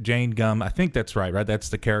 Jane Gumm, I think that's right? That's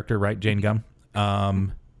the character, right? Jane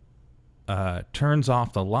Gumm turns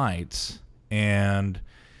off the lights and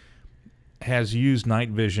has used night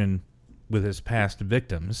vision with his past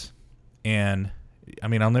victims. And I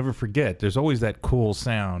mean, I'll never forget, there's always that cool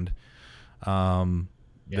sound that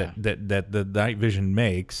the night vision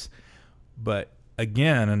makes. But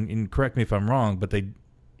again, and correct me if I'm wrong, but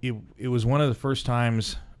it was one of the first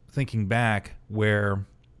times, thinking back, where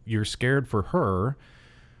you're scared for her,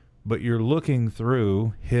 but you're looking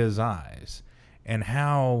through his eyes. And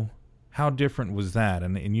how different was that?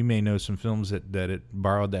 And you may know some films that it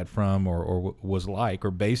borrowed that from, or was like,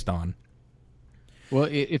 or based on. Well,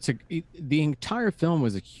 the entire film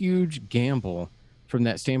was a huge gamble from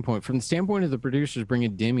that standpoint. From the standpoint of the producers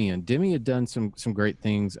bringing Demme in, Demme had done some great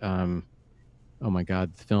things. Oh my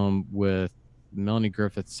God, the film with Melanie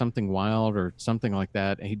Griffith, Something Wild or something like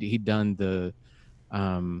that. He'd done the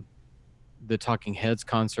Talking Heads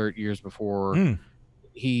concert years before.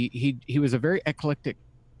 He was a very eclectic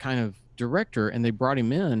kind of director, and they brought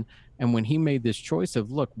him in. And when he made this choice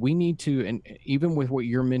of, look, we need to, and even with what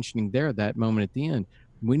you're mentioning there, that moment at the end,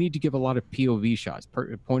 we need to give a lot of POV shots,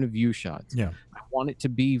 point of view shots. Yeah. I want it to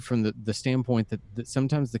be from the standpoint that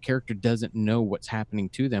sometimes the character doesn't know what's happening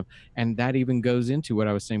to them. And that even goes into what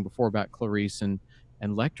I was saying before about Clarice and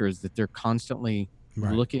Lecter, is that they're constantly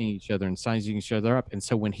looking at each other and sizing each other up. And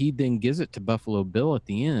so when he then gives it to Buffalo Bill at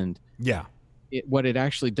the end, what it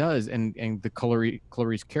actually does, and the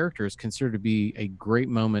Clarice character is considered to be a great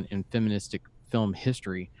moment in feministic film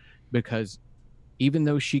history, because even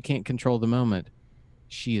though she can't control the moment,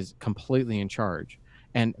 she is completely in charge.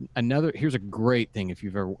 And here's a great thing if you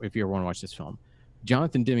ever want to watch this film.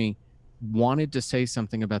 Jonathan Demme wanted to say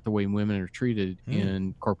something about the way women are treated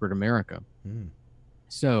in corporate America.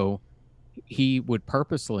 So he would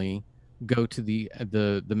purposely go to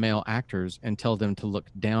the male actors and tell them to look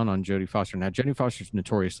down on Jodie Foster. Now, Jodie Foster's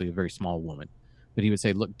notoriously a very small woman, but he would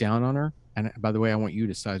say, look down on her. And by the way, I want you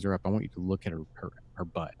to size her up. I want you to look at her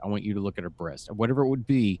butt. I want you to look at her breast, whatever it would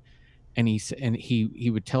be. And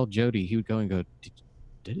he would tell Jodie, he would go and go,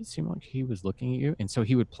 did it seem like he was looking at you? And so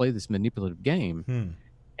he would play this manipulative game.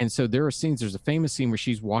 And so there are scenes, there's a famous scene where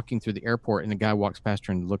she's walking through the airport and the guy walks past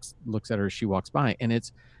her and looks at her as she walks by. And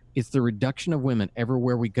it's the reduction of women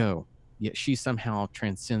everywhere we go, yet she somehow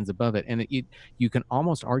transcends above it. And you can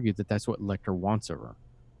almost argue that that's what Lecter wants of her.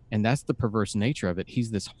 And that's the perverse nature of it.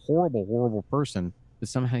 He's this horrible, horrible person, but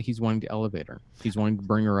somehow he's wanting to elevate her. He's wanting to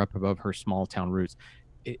bring her up above her small town roots.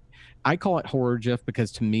 I call it horror, Jeff,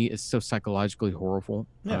 because to me it's so psychologically horrible.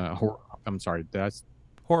 Yeah. I'm sorry, that's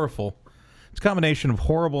Horrible. It's a combination of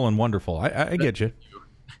horrible and wonderful. I get you.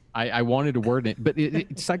 I wanted to word it, but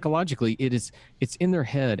psychologically it's in their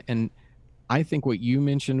head. And I think what you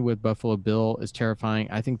mentioned with Buffalo Bill is terrifying.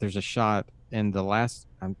 I think there's a shot, and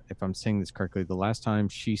if I'm saying this correctly, the last time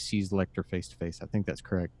she sees Lecter face to face, I think that's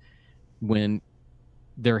correct, when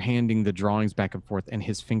they're handing the drawings back and forth and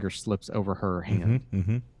his finger slips over her hand,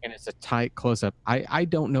 and it's a tight close-up. I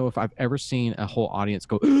don't know if I've ever seen a whole audience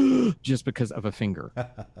go just because of a finger.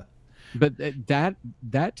 But that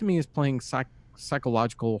to me is playing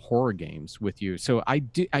psychological horror games with you. So I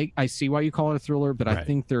see why you call it a thriller, but right. I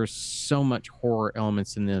think there's so much horror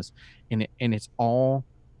elements in this, and it's all.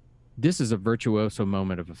 This is a virtuoso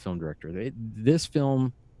moment of a film director. This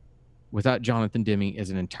film, without Jonathan Demme, is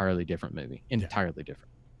an entirely different movie. Entirely different.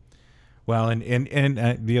 Well, and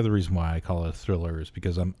the other reason why I call it a thriller is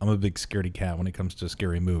because I'm a big scaredy cat when it comes to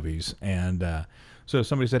scary movies. And so if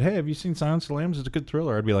somebody said, hey, have you seen Silence of the Lambs? It's a good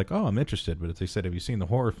thriller. I'd be like, oh, I'm interested. But if they said, have you seen the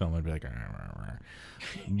horror film? I'd be like,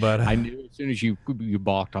 but I knew as soon as you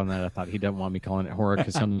balked on that, I thought he doesn't want me calling it horror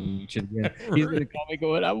because he's going to call me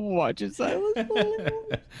going, I'm watching Silence of the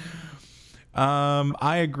Lambs.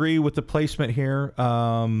 I agree with the placement here.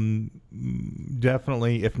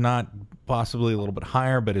 Definitely, if not possibly a little bit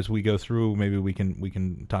higher, but as we go through, maybe we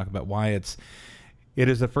can talk about why it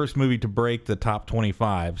is the first movie to break the top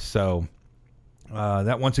 25. So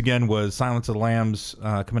that once again was Silence of the Lambs,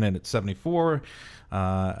 coming in at 74,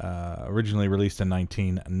 originally released in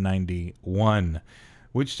 1991,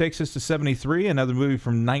 which takes us to 73, another movie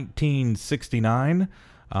from 1969.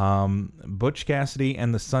 Butch Cassidy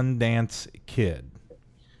and the Sundance Kid.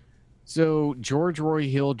 So George Roy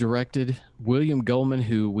Hill directed. William Goldman,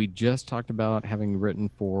 who we just talked about having written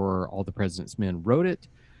for All the President's Men, wrote it.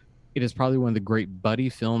 It is probably one of the great buddy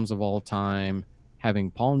films of all time,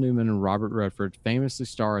 having Paul Newman and Robert Redford famously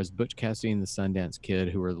star as Butch Cassidy and the Sundance Kid,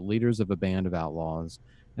 who are the leaders of a band of outlaws.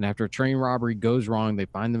 And after a train robbery goes wrong, they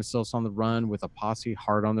find themselves on the run with a posse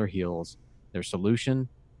hard on their heels. Their solution?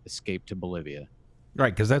 Escape to Bolivia.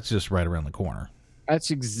 Right, because that's just right around the corner.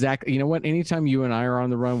 That's exactly. You know what? Anytime you and I are on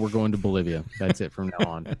the run, we're going to Bolivia. That's it from now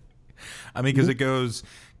on. I mean, because it goes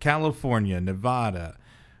California, Nevada,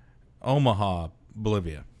 Omaha,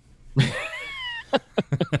 Bolivia.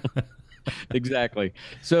 Exactly.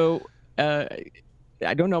 So I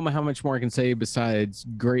don't know how much more I can say besides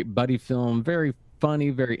great buddy film, very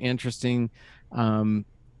funny, very interesting.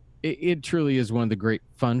 It truly is one of the great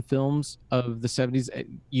fun films of the 70s.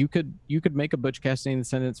 You could make a Butch Cassidy and the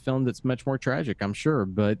Sundance film that's much more tragic, I'm sure.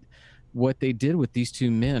 But what they did with these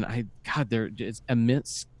two men, there is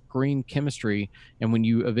immense screen chemistry. And when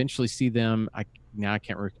you eventually see them, I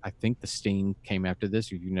think The Sting came after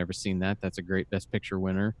this. If you've never seen that, that's a great Best Picture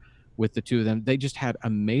winner with the two of them. They just had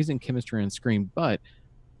amazing chemistry on screen. But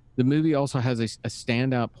the movie also has a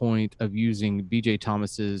standout point of using B.J.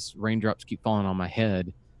 Thomas's Raindrops Keep Falling on My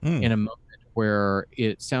Head in a moment where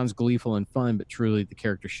it sounds gleeful and fun, but truly the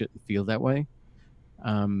character shouldn't feel that way.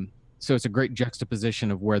 So it's a great juxtaposition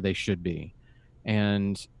of where they should be.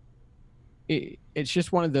 And it's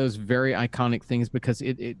just one of those very iconic things because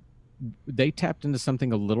they tapped into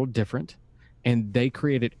something a little different, and they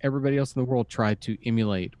created, everybody else in the world tried to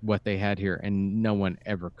emulate what they had here, and no one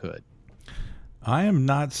ever could. I am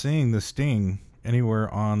not seeing The Sting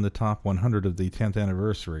anywhere on the top 100 of the 10th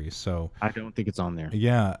anniversary, so I don't think it's on there.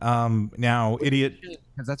 Yeah. Now, Idiot,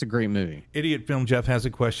 because that's a great movie. Idiot Film Jeff has a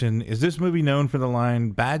question. Is this movie known for the line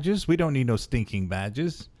badges? We don't need no stinking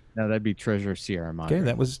badges. No, that'd be Treasure Sierra Madre. Okay,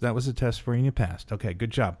 that was a test for you and you passed. Okay, good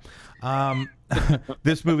job.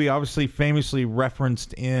 This movie obviously famously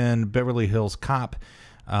referenced in Beverly Hills Cop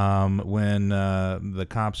when the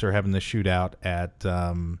cops are having the shootout at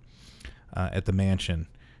the mansion.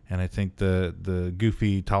 And I think the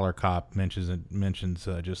goofy taller cop mentions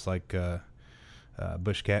just like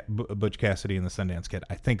Butch Cassidy and the Sundance Kid.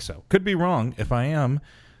 I think so. Could be wrong. If I am,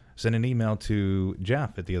 send an email to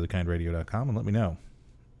jeff@theotherkindradio.com and let me know.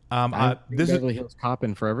 I've been This is Beverly Hills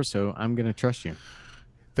Coppin forever, so I'm going to trust you.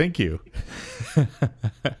 Thank you. So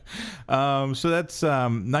that's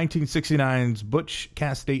 1969's Butch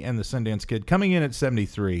Cassidy and the Sundance Kid, coming in at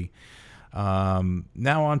 73.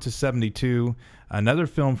 Now on to 72, another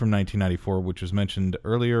film from 1994, which was mentioned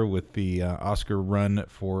earlier with the Oscar run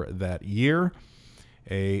for that year.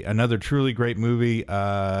 Another truly great movie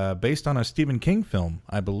based on a Stephen King film,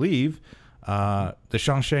 I believe, The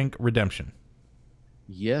Shawshank Redemption.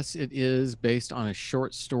 Yes, it is based on a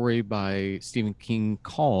short story by Stephen King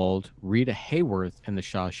called Rita Hayworth and the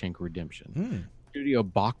Shawshank Redemption. Studio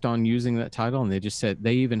balked on using that title, and they just said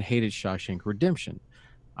they even hated Shawshank Redemption.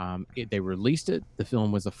 They released it. The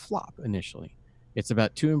film was a flop initially. It's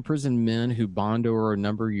about two imprisoned men who bond over a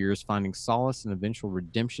number of years, finding solace and eventual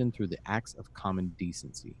redemption through the acts of common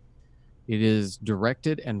decency. It is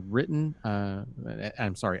directed and written,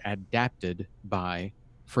 adapted by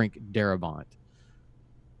Frank Darabont.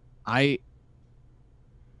 I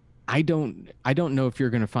don't know if you're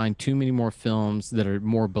going to find too many more films that are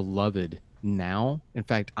more beloved now. In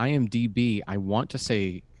fact, IMDb, I want to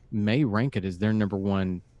say, may rank it as their number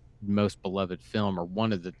one most beloved film, or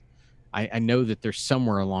one of the. I know that there's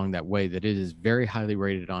somewhere along that way that it is very highly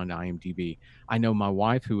rated on IMDb. I know my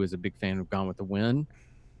wife, who is a big fan of Gone with the Wind,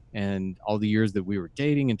 and all the years that we were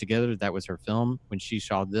dating and together, that was her film. When she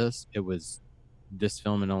saw this, it was this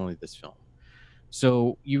film and only this film.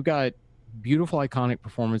 So you've got beautiful, iconic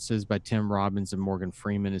performances by Tim Robbins and Morgan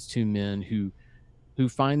Freeman as two men who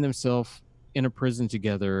find themselves in a prison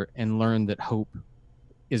together and learn that hope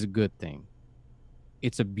is a good thing.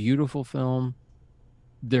 It's a beautiful film.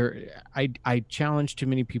 I challenge too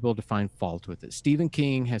many people to find fault with it. Stephen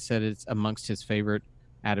King has said it's amongst his favorite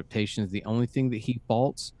adaptations. The only thing that he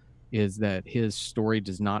faults is that his story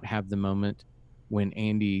does not have the moment when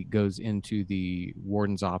Andy goes into the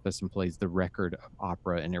warden's office and plays the record of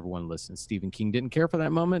opera and everyone listens. Stephen King didn't care for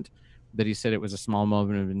that moment, but he said it was a small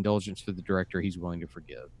moment of indulgence for the director he's willing to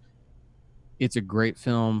forgive. It's a great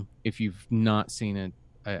film. If you've not seen it,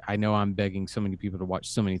 I know I'm begging so many people to watch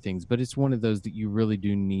so many things, but it's one of those that you really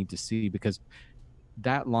do need to see, because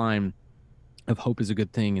that line of hope is a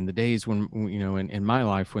good thing, in the days when, in my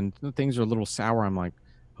life, when things are a little sour, I'm like,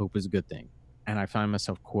 hope is a good thing. And I find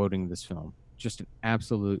myself quoting this film. Just an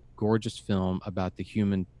absolute gorgeous film about the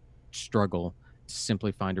human struggle to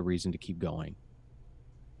simply find a reason to keep going.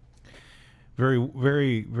 Very,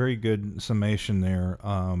 very, very good summation there.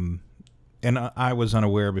 And I was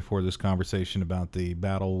unaware before this conversation about the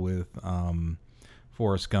battle with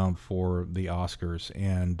Forrest Gump for the Oscars.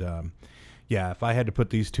 And if I had to put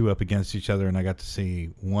these two up against each other and I got to see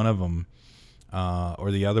one of them or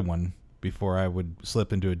the other one before I would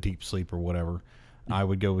slip into a deep sleep or whatever, I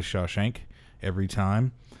would go with Shawshank every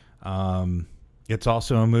time. It's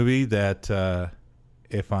also a movie that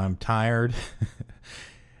if I'm tired,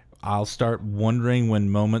 I'll start wondering when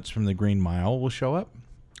Moments from the Green Mile will show up.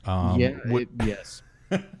 Yes.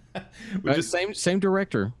 Same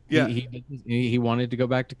director. Yeah. He wanted to go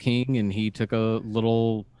back to King, and he took a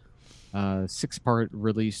little 6-part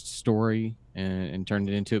released story and turned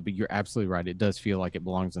it into it. But you're absolutely right. It does feel like it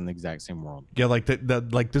belongs in the exact same world. Yeah, like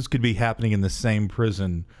like this could be happening in the same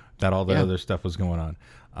prison that all that other stuff was going on.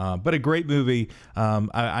 But a great movie.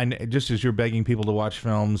 I just as you're begging people to watch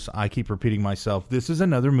films, I keep repeating myself. This is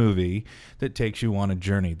another movie that takes you on a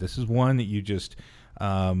journey. This is one that you just,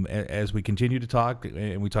 as we continue to talk,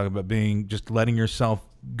 and we talk about just letting yourself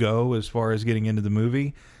go as far as getting into the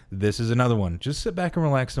movie. This is another one. Just sit back and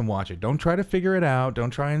relax and watch it. Don't try to figure it out.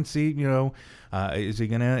 Don't try and see, is he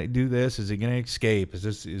going to do this? Is he going to escape?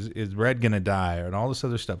 Is Red going to die? And all this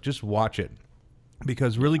other stuff. Just watch it.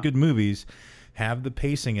 Because really good movies have the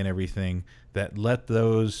pacing and everything that let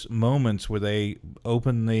those moments where they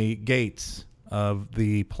open the gates of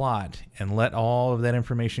the plot and let all of that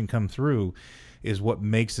information come through is what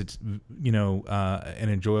makes it, an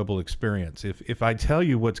enjoyable experience. If I tell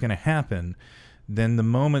you what's going to happen, then the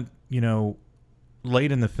moment,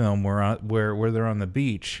 late in the film where they're on the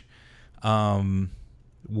beach,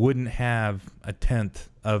 wouldn't have a tenth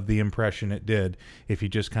of the impression it did if you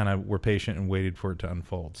just kind of were patient and waited for it to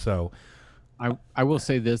unfold. So I will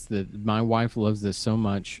say this, that my wife loves this so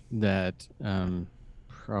much that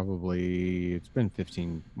probably it's been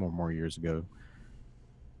 15 more years ago.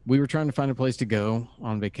 We were trying to find a place to go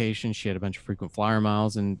on vacation. She had a bunch of frequent flyer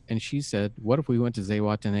miles, and she said, what if we went to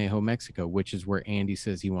Zihuatanejo, Mexico, which is where Andy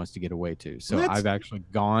says he wants to get away to. So I've actually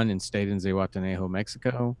gone and stayed in Zihuatanejo,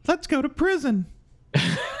 Mexico. Let's go to prison.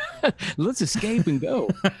 Let's escape and go.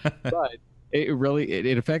 But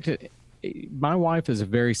it affected. My wife is a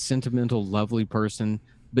very sentimental, lovely person.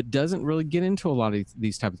 but doesn't really get into a lot of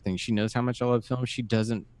these type of things. She knows how much I love film. She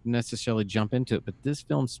doesn't necessarily jump into it, but this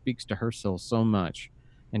film speaks to her soul so much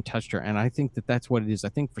and touched her. And I think that that's what it is. I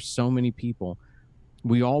think for so many people,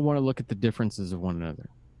 we all want to look at the differences of one another.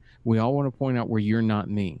 We all want to point out where you're not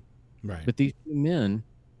me. Right. But these two men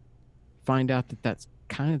find out that that's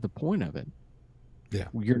kind of the point of it. Yeah.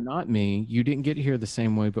 You're not me. You didn't get here the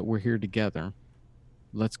same way, but we're here together.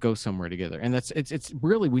 Let's go somewhere together. And it's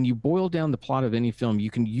really, when you boil down the plot of any film, you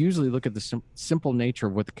can usually look at the simple nature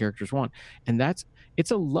of what the characters want. And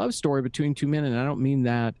it's a love story between two men. And I don't mean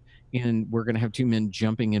that in we're going to have two men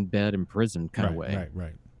jumping in bed in prison kind of way.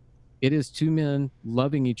 Right. It is two men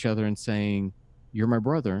loving each other and saying, you're my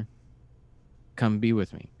brother, come be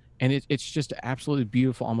with me. And it's just an absolutely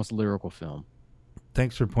beautiful, almost lyrical film.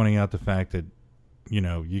 Thanks for pointing out the fact that,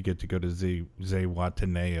 you get to go to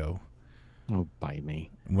Zihuatanejo. Oh, bite me.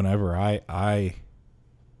 Whenever I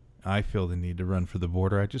feel the need to run for the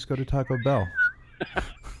border, I just go to Taco Bell.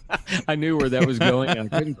 I knew where that was going. I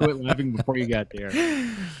couldn't quit laughing before you got there.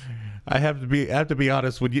 I have to be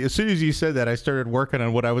honest with you. As soon as you said that, I started working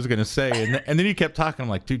on what I was going to say, and then you kept talking. I'm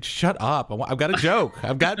like, dude, shut up! I've got a joke.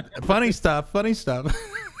 I've got funny stuff.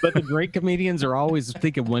 But the great comedians are always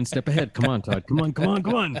thinking one step ahead. Come on, Todd. Come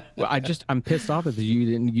on. Well, I'm pissed off that you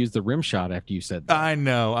didn't use the rim shot after you said that. I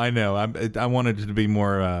know. I wanted it to be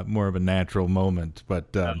more of a natural moment, but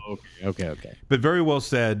Okay. But very well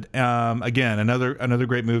said. Again, another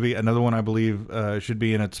great movie. Another one I believe should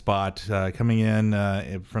be in its spot. Coming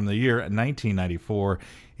in from the year 1994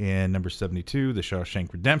 in number 72, The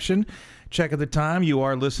Shawshank Redemption. Check of the time. You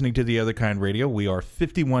are listening to The Other Kind Radio. We are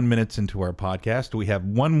 51 minutes into our podcast. We have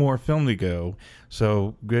one more film to go.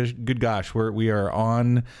 So, good gosh, we are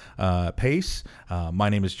on pace. My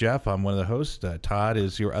name is Jeff. I'm one of the hosts. Todd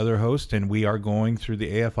is your other host, and we are going through the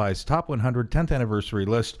AFI's Top 100 10th Anniversary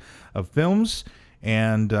list of films.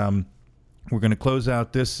 And we're going to close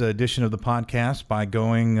out this edition of the podcast by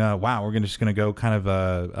going, we're just going to go kind of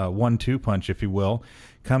a 1-2 punch, if you will.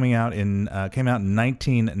 Came out in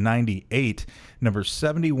 1998, number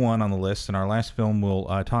 71 on the list, and our last film we'll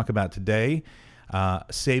talk about today,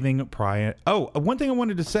 Saving Private. Oh, one thing I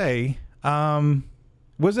wanted to say,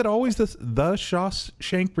 was it always the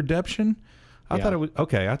Shawshank Redemption? I thought it was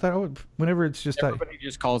okay. I thought whenever it's just everybody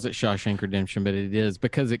just calls it Shawshank Redemption, but it is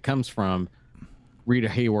because it comes from Rita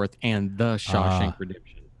Hayworth and the Shawshank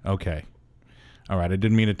Redemption. Okay. All right. I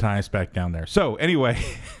didn't mean to tie us back down there. So anyway,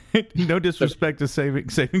 no disrespect to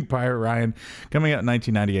Saving Private Ryan, coming out in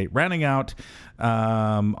 1998, rounding out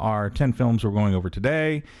our 10 films we're going over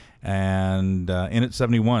today, and in at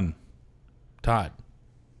 71, Todd.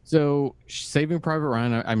 So Saving Private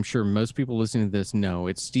Ryan, I'm sure most people listening to this know,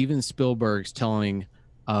 it's Steven Spielberg's telling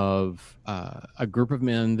of a group of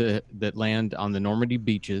men that land on the Normandy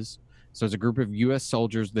beaches. So it's a group of U.S.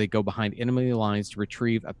 soldiers. They go behind enemy lines to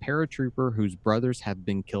retrieve a paratrooper whose brothers have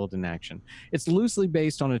been killed in action. It's loosely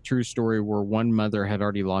based on a true story where one mother had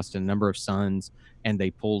already lost a number of sons, and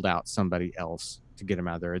they pulled out somebody else to get them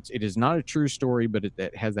out of there. It is not a true story, but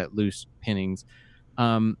it has that loose pinnings.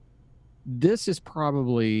 This is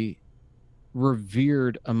probably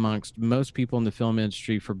revered amongst most people in the film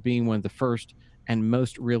industry for being one of the first and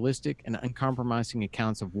most realistic and uncompromising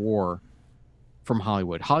accounts of war from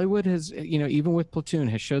Hollywood. Hollywood has, even with Platoon,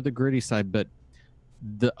 has showed the gritty side, but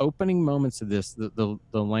the opening moments of this, the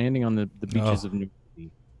landing on the beaches of Normandy,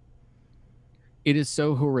 it is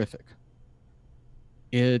so horrific.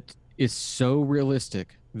 It is so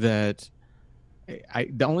realistic that I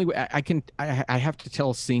have to tell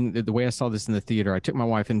a scene the way I saw this in the theater. I took my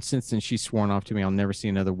wife, and since then she's sworn off to me I'll never see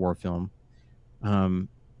another war film.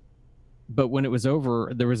 But when it was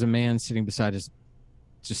over, there was a man sitting beside us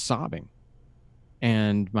just sobbing.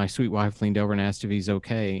 And my sweet wife leaned over and asked if he's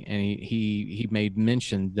okay. And he made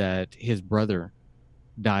mention that his brother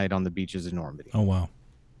died on the beaches of Normandy. Oh, wow.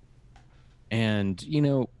 And,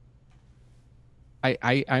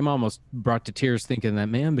 I'm almost brought to tears thinking of that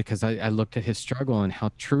man, because I looked at his struggle and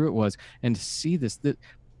how true it was. And to see this, that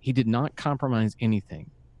he did not compromise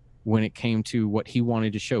anything when it came to what he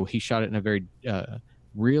wanted to show. He shot it in a very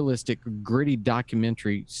realistic, gritty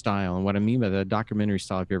documentary style. And what I mean by the documentary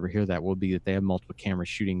style, if you ever hear that, will be that they have multiple cameras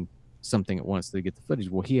shooting something at once so they get the footage.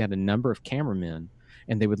 Well, he had a number of cameramen,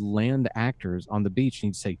 and they would land the actors on the beach, and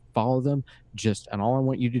he'd say, follow them, and all I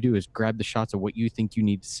want you to do is grab the shots of what you think you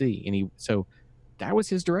need to see. And so that was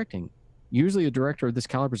his directing. Usually a director of this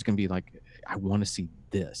caliber is going to be like, I want to see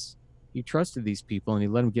this. He trusted these people, and he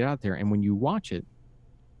let them get out there. And when you watch it,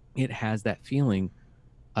 it has that feeling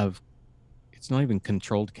of, it's not even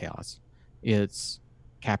controlled chaos. It's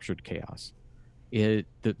captured chaos. The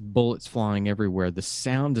bullets flying everywhere, the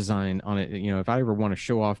sound design on it. If I ever want to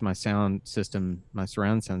show off my sound system, my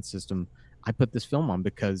surround sound system, I put this film on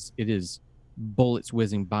because it is bullets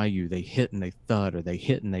whizzing by you. They hit and they thud, or they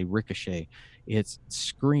hit and they ricochet. It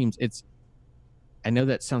screams. I know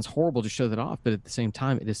that sounds horrible to show that off, but at the same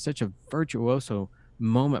time, it is such a virtuoso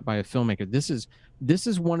moment by a filmmaker. This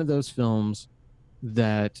is one of those films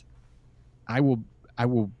that I will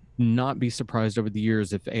not be surprised over the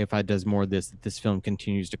years if AFI does more of this, that this film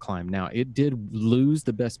continues to climb. Now, it did lose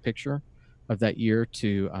the best picture of that year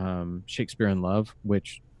to Shakespeare in Love,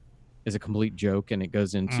 which is a complete joke, and it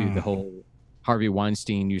goes into the whole Harvey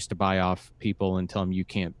Weinstein used to buy off people and tell them, you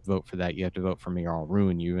can't vote for that, you have to vote for me or I'll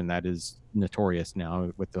ruin you, and that is notorious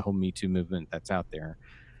now with the whole Me Too movement that's out there.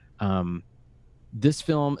 This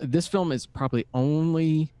film is probably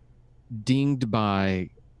only dinged by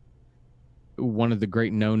one of the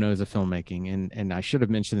great no-nos of filmmaking, and I should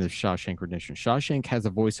have mentioned the Shawshank Redemption. Shawshank has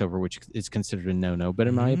a voiceover which is considered a no-no, but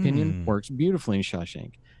in my opinion works beautifully in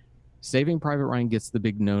Shawshank. Saving Private Ryan gets the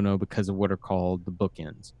big no-no because of what are called the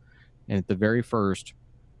bookends. And at the very first,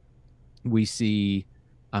 we see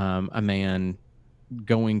a man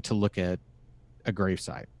going to look at a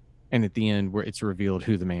gravesite, and at the end, where it's revealed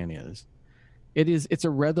who the man is. It's a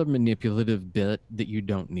rather manipulative bit that you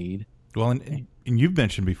don't need. Well, and you've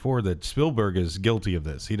mentioned before that Spielberg is guilty of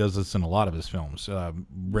this. He does this in a lot of his films.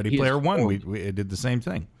 Ready Player One, we did the same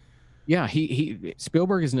thing. Yeah,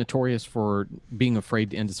 Spielberg is notorious for being afraid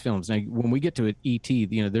to end his films. Now, when we get to E.T.,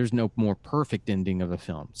 there's no more perfect ending of a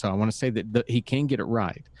film. So I want to say that he can get it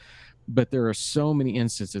right. But there are so many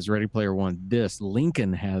instances, Ready Player One,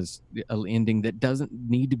 Lincoln has an ending that doesn't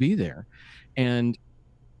need to be there. And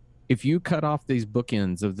if you cut off these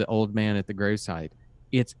bookends of the old man at the gravesite,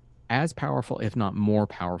 it's as powerful, if not more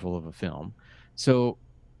powerful, of a film. So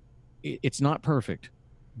it's not perfect,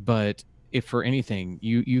 but if for anything,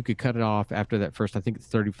 you could cut it off after that first, I think it's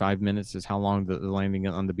 35 minutes is how long the landing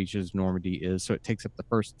on the beaches of Normandy is. So it takes up the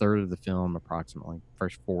first third of the film, approximately,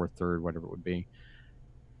 first fourth, third, whatever it would be.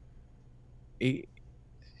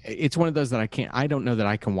 It's one of those that I don't know that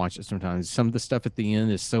I can watch it sometimes. Some of the stuff at the end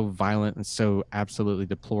is so violent and so absolutely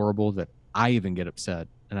deplorable that I even get upset,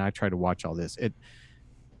 and I try to watch all this.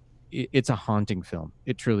 It's a haunting film.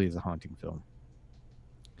 It truly is a haunting film.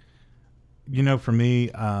 For me,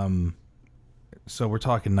 so we're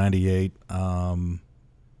talking 98. I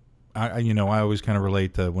always kind of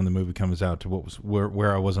relate to when the movie comes out to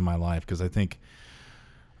where I was in my life, because I think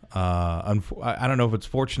I don't know if it's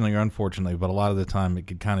fortunately or unfortunately, but a lot of the time it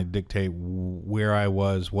could kind of dictate where I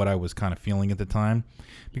was, what I was kind of feeling at the time,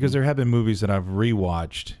 because there have been movies that I've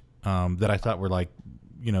rewatched that I thought were like,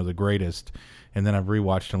 the greatest, and then I've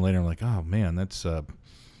rewatched them later and I'm like, oh man, that's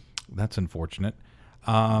unfortunate.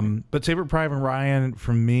 But Saving Private Ryan,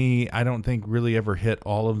 for me, I don't think really ever hit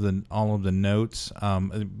all of the notes.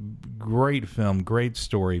 Great film, great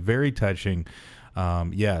story, very touching.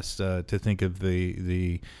 Yes, to think of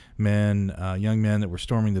the men, young men that were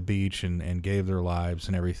storming the beach and gave their lives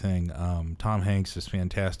and everything. Tom Hanks is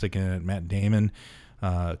fantastic in it. Matt Damon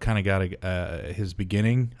kind of got his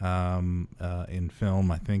beginning in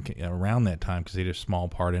film, I think, around that time, because he did a small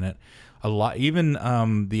part in it. A lot, even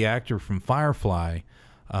the actor from Firefly,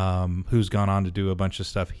 who's gone on to do a bunch of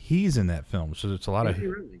stuff, he's in that film. So it's a lot of.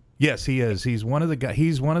 Really? Yes, he is. He's one of the guys.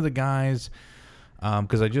 He's one of the guys.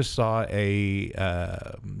 Because I just saw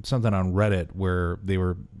something on Reddit where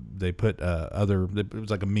they put it was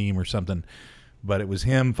like a meme or something, but it was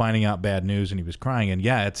him finding out bad news and he was crying, and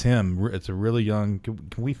yeah, it's him. It's a really young. Can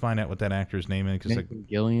we find out what that actor's name is? Nathan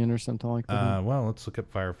Gillian or something like that. Well, let's look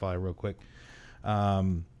up Firefly real quick.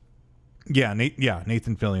 Nathan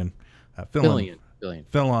Fillion. Fillion.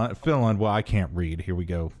 Well, I can't read. Here we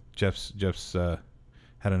go. Jeff's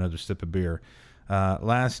had another sip of beer.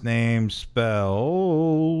 Last name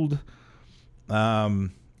spelled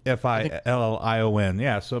Fillion.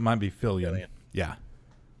 Yeah, so it might be Fillion. Yeah.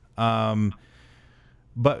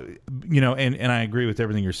 But and I agree with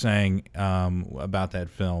everything you're saying about that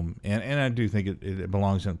film, and I do think it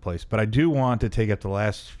belongs in place. But I do want to take up the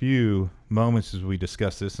last few moments as we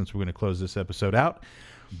discuss this, since we're going to close this episode out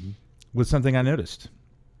with something I noticed,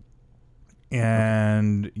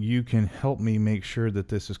 and you can help me make sure that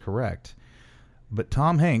this is correct. But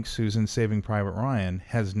Tom Hanks, who's in Saving Private Ryan,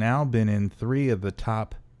 has now been in 3 of the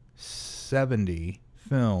top 70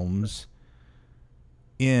 films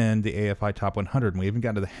in the AFI Top 100, and we haven't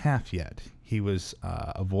gotten to the half yet. He was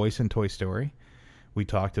a voice in Toy Story. We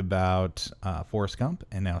talked about Forrest Gump,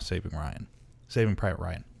 and now Saving Private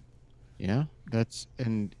Ryan. Yeah,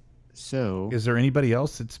 so. Is there anybody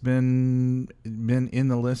else that's been in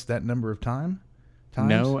the list that number of time? times?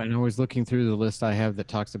 No, and I was looking through the list I have that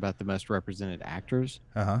talks about the most represented actors,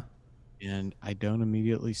 Uh-huh. and I don't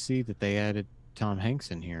immediately see that they added Tom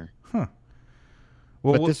Hanks in here. Huh.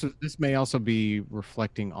 Well, But this may also be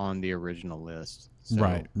reflecting on the original list.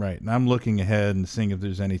 So, right. And I'm looking ahead and seeing if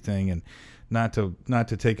there's anything, and not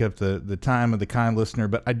to take up the time of the kind listener,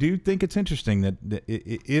 but I do think it's interesting that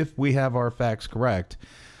if we have our facts correct,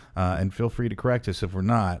 and feel free to correct us if we're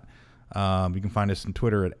not. You can find us on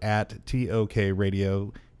Twitter at TOK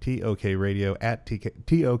Radio, at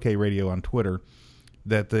TOK Radio on Twitter.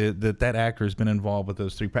 That actor has been involved with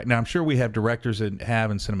those three. Now I'm sure we have directors that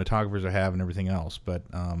have, and cinematographers that have, and everything else. But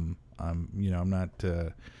I'm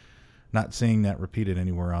not seeing that repeated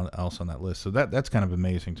anywhere else on that list. So that's kind of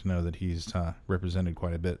amazing to know that he's represented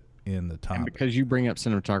quite a bit in the top. And because you bring up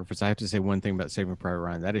cinematographers, I have to say one thing about Saving Private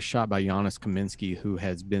Ryan. That is shot by Janusz Kaminski, who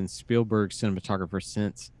has been Spielberg's cinematographer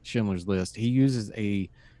since Schindler's List. He uses I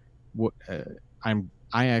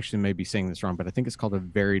actually may be saying this wrong, but I think it's called a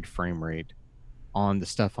varied frame rate on the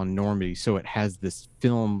stuff on Normandy. So it has this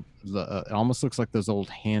film, it almost looks like those old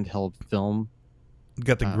handheld film.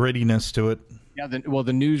 Got the grittiness to it. Yeah, the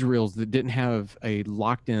newsreels that didn't have a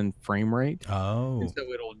locked-in frame rate. Oh. And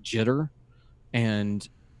so it'll jitter. And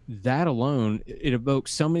that alone, it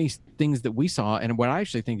evokes so many things that we saw. And what I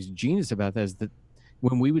actually think is genius about that is that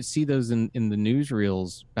when we would see those in the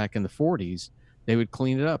newsreels back in the 40s, they would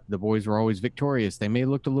clean it up. The boys were always victorious. They may have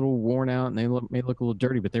looked a little worn out and they may look a little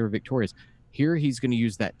dirty, but they were victorious. Here he's going to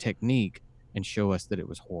use that technique and show us that it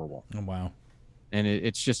was horrible. Oh, wow. And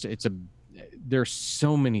there's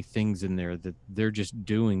so many things in there that they're just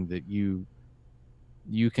doing that you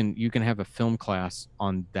can have a film class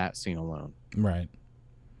on that scene alone. Right.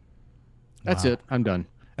 That's it. I'm done.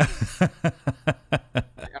 I've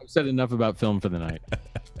said enough about film for the night.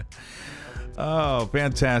 Oh,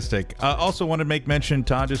 fantastic. Also want to make mention,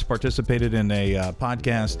 Todd just participated in a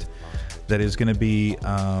podcast that is going to be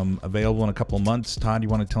available in a couple of months. Todd, you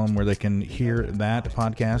want to tell them where they can hear that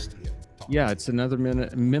podcast? Yeah, it's another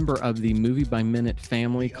member of the Movie by Minute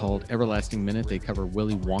family called Everlasting Minute. They cover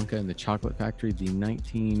Willy Wonka and the Chocolate Factory, the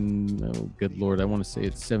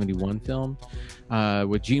 71 film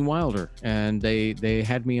with Gene Wilder. And they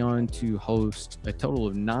had me on to host a total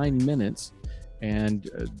of 9 minutes. And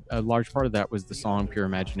a large part of that was the song Pure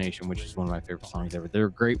Imagination, which is one of my favorite songs ever. They're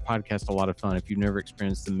a great podcast, a lot of fun. If you've never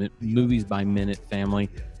experienced the Movies by Minute family,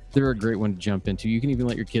 they're a great one to jump into. You can even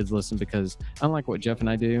let your kids listen because unlike what Jeff and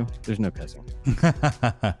I do, there's no cussing.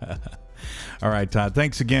 All right, Todd.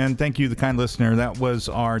 Thanks again. Thank you, the kind listener. That was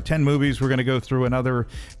our 10 movies. We're going to go through another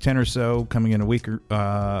 10 or so. Coming in a week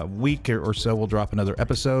or so, we'll drop another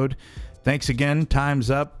episode. Thanks again.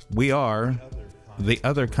 Time's up. We are The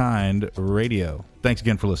Other Kind Radio. Thanks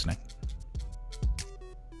again for listening.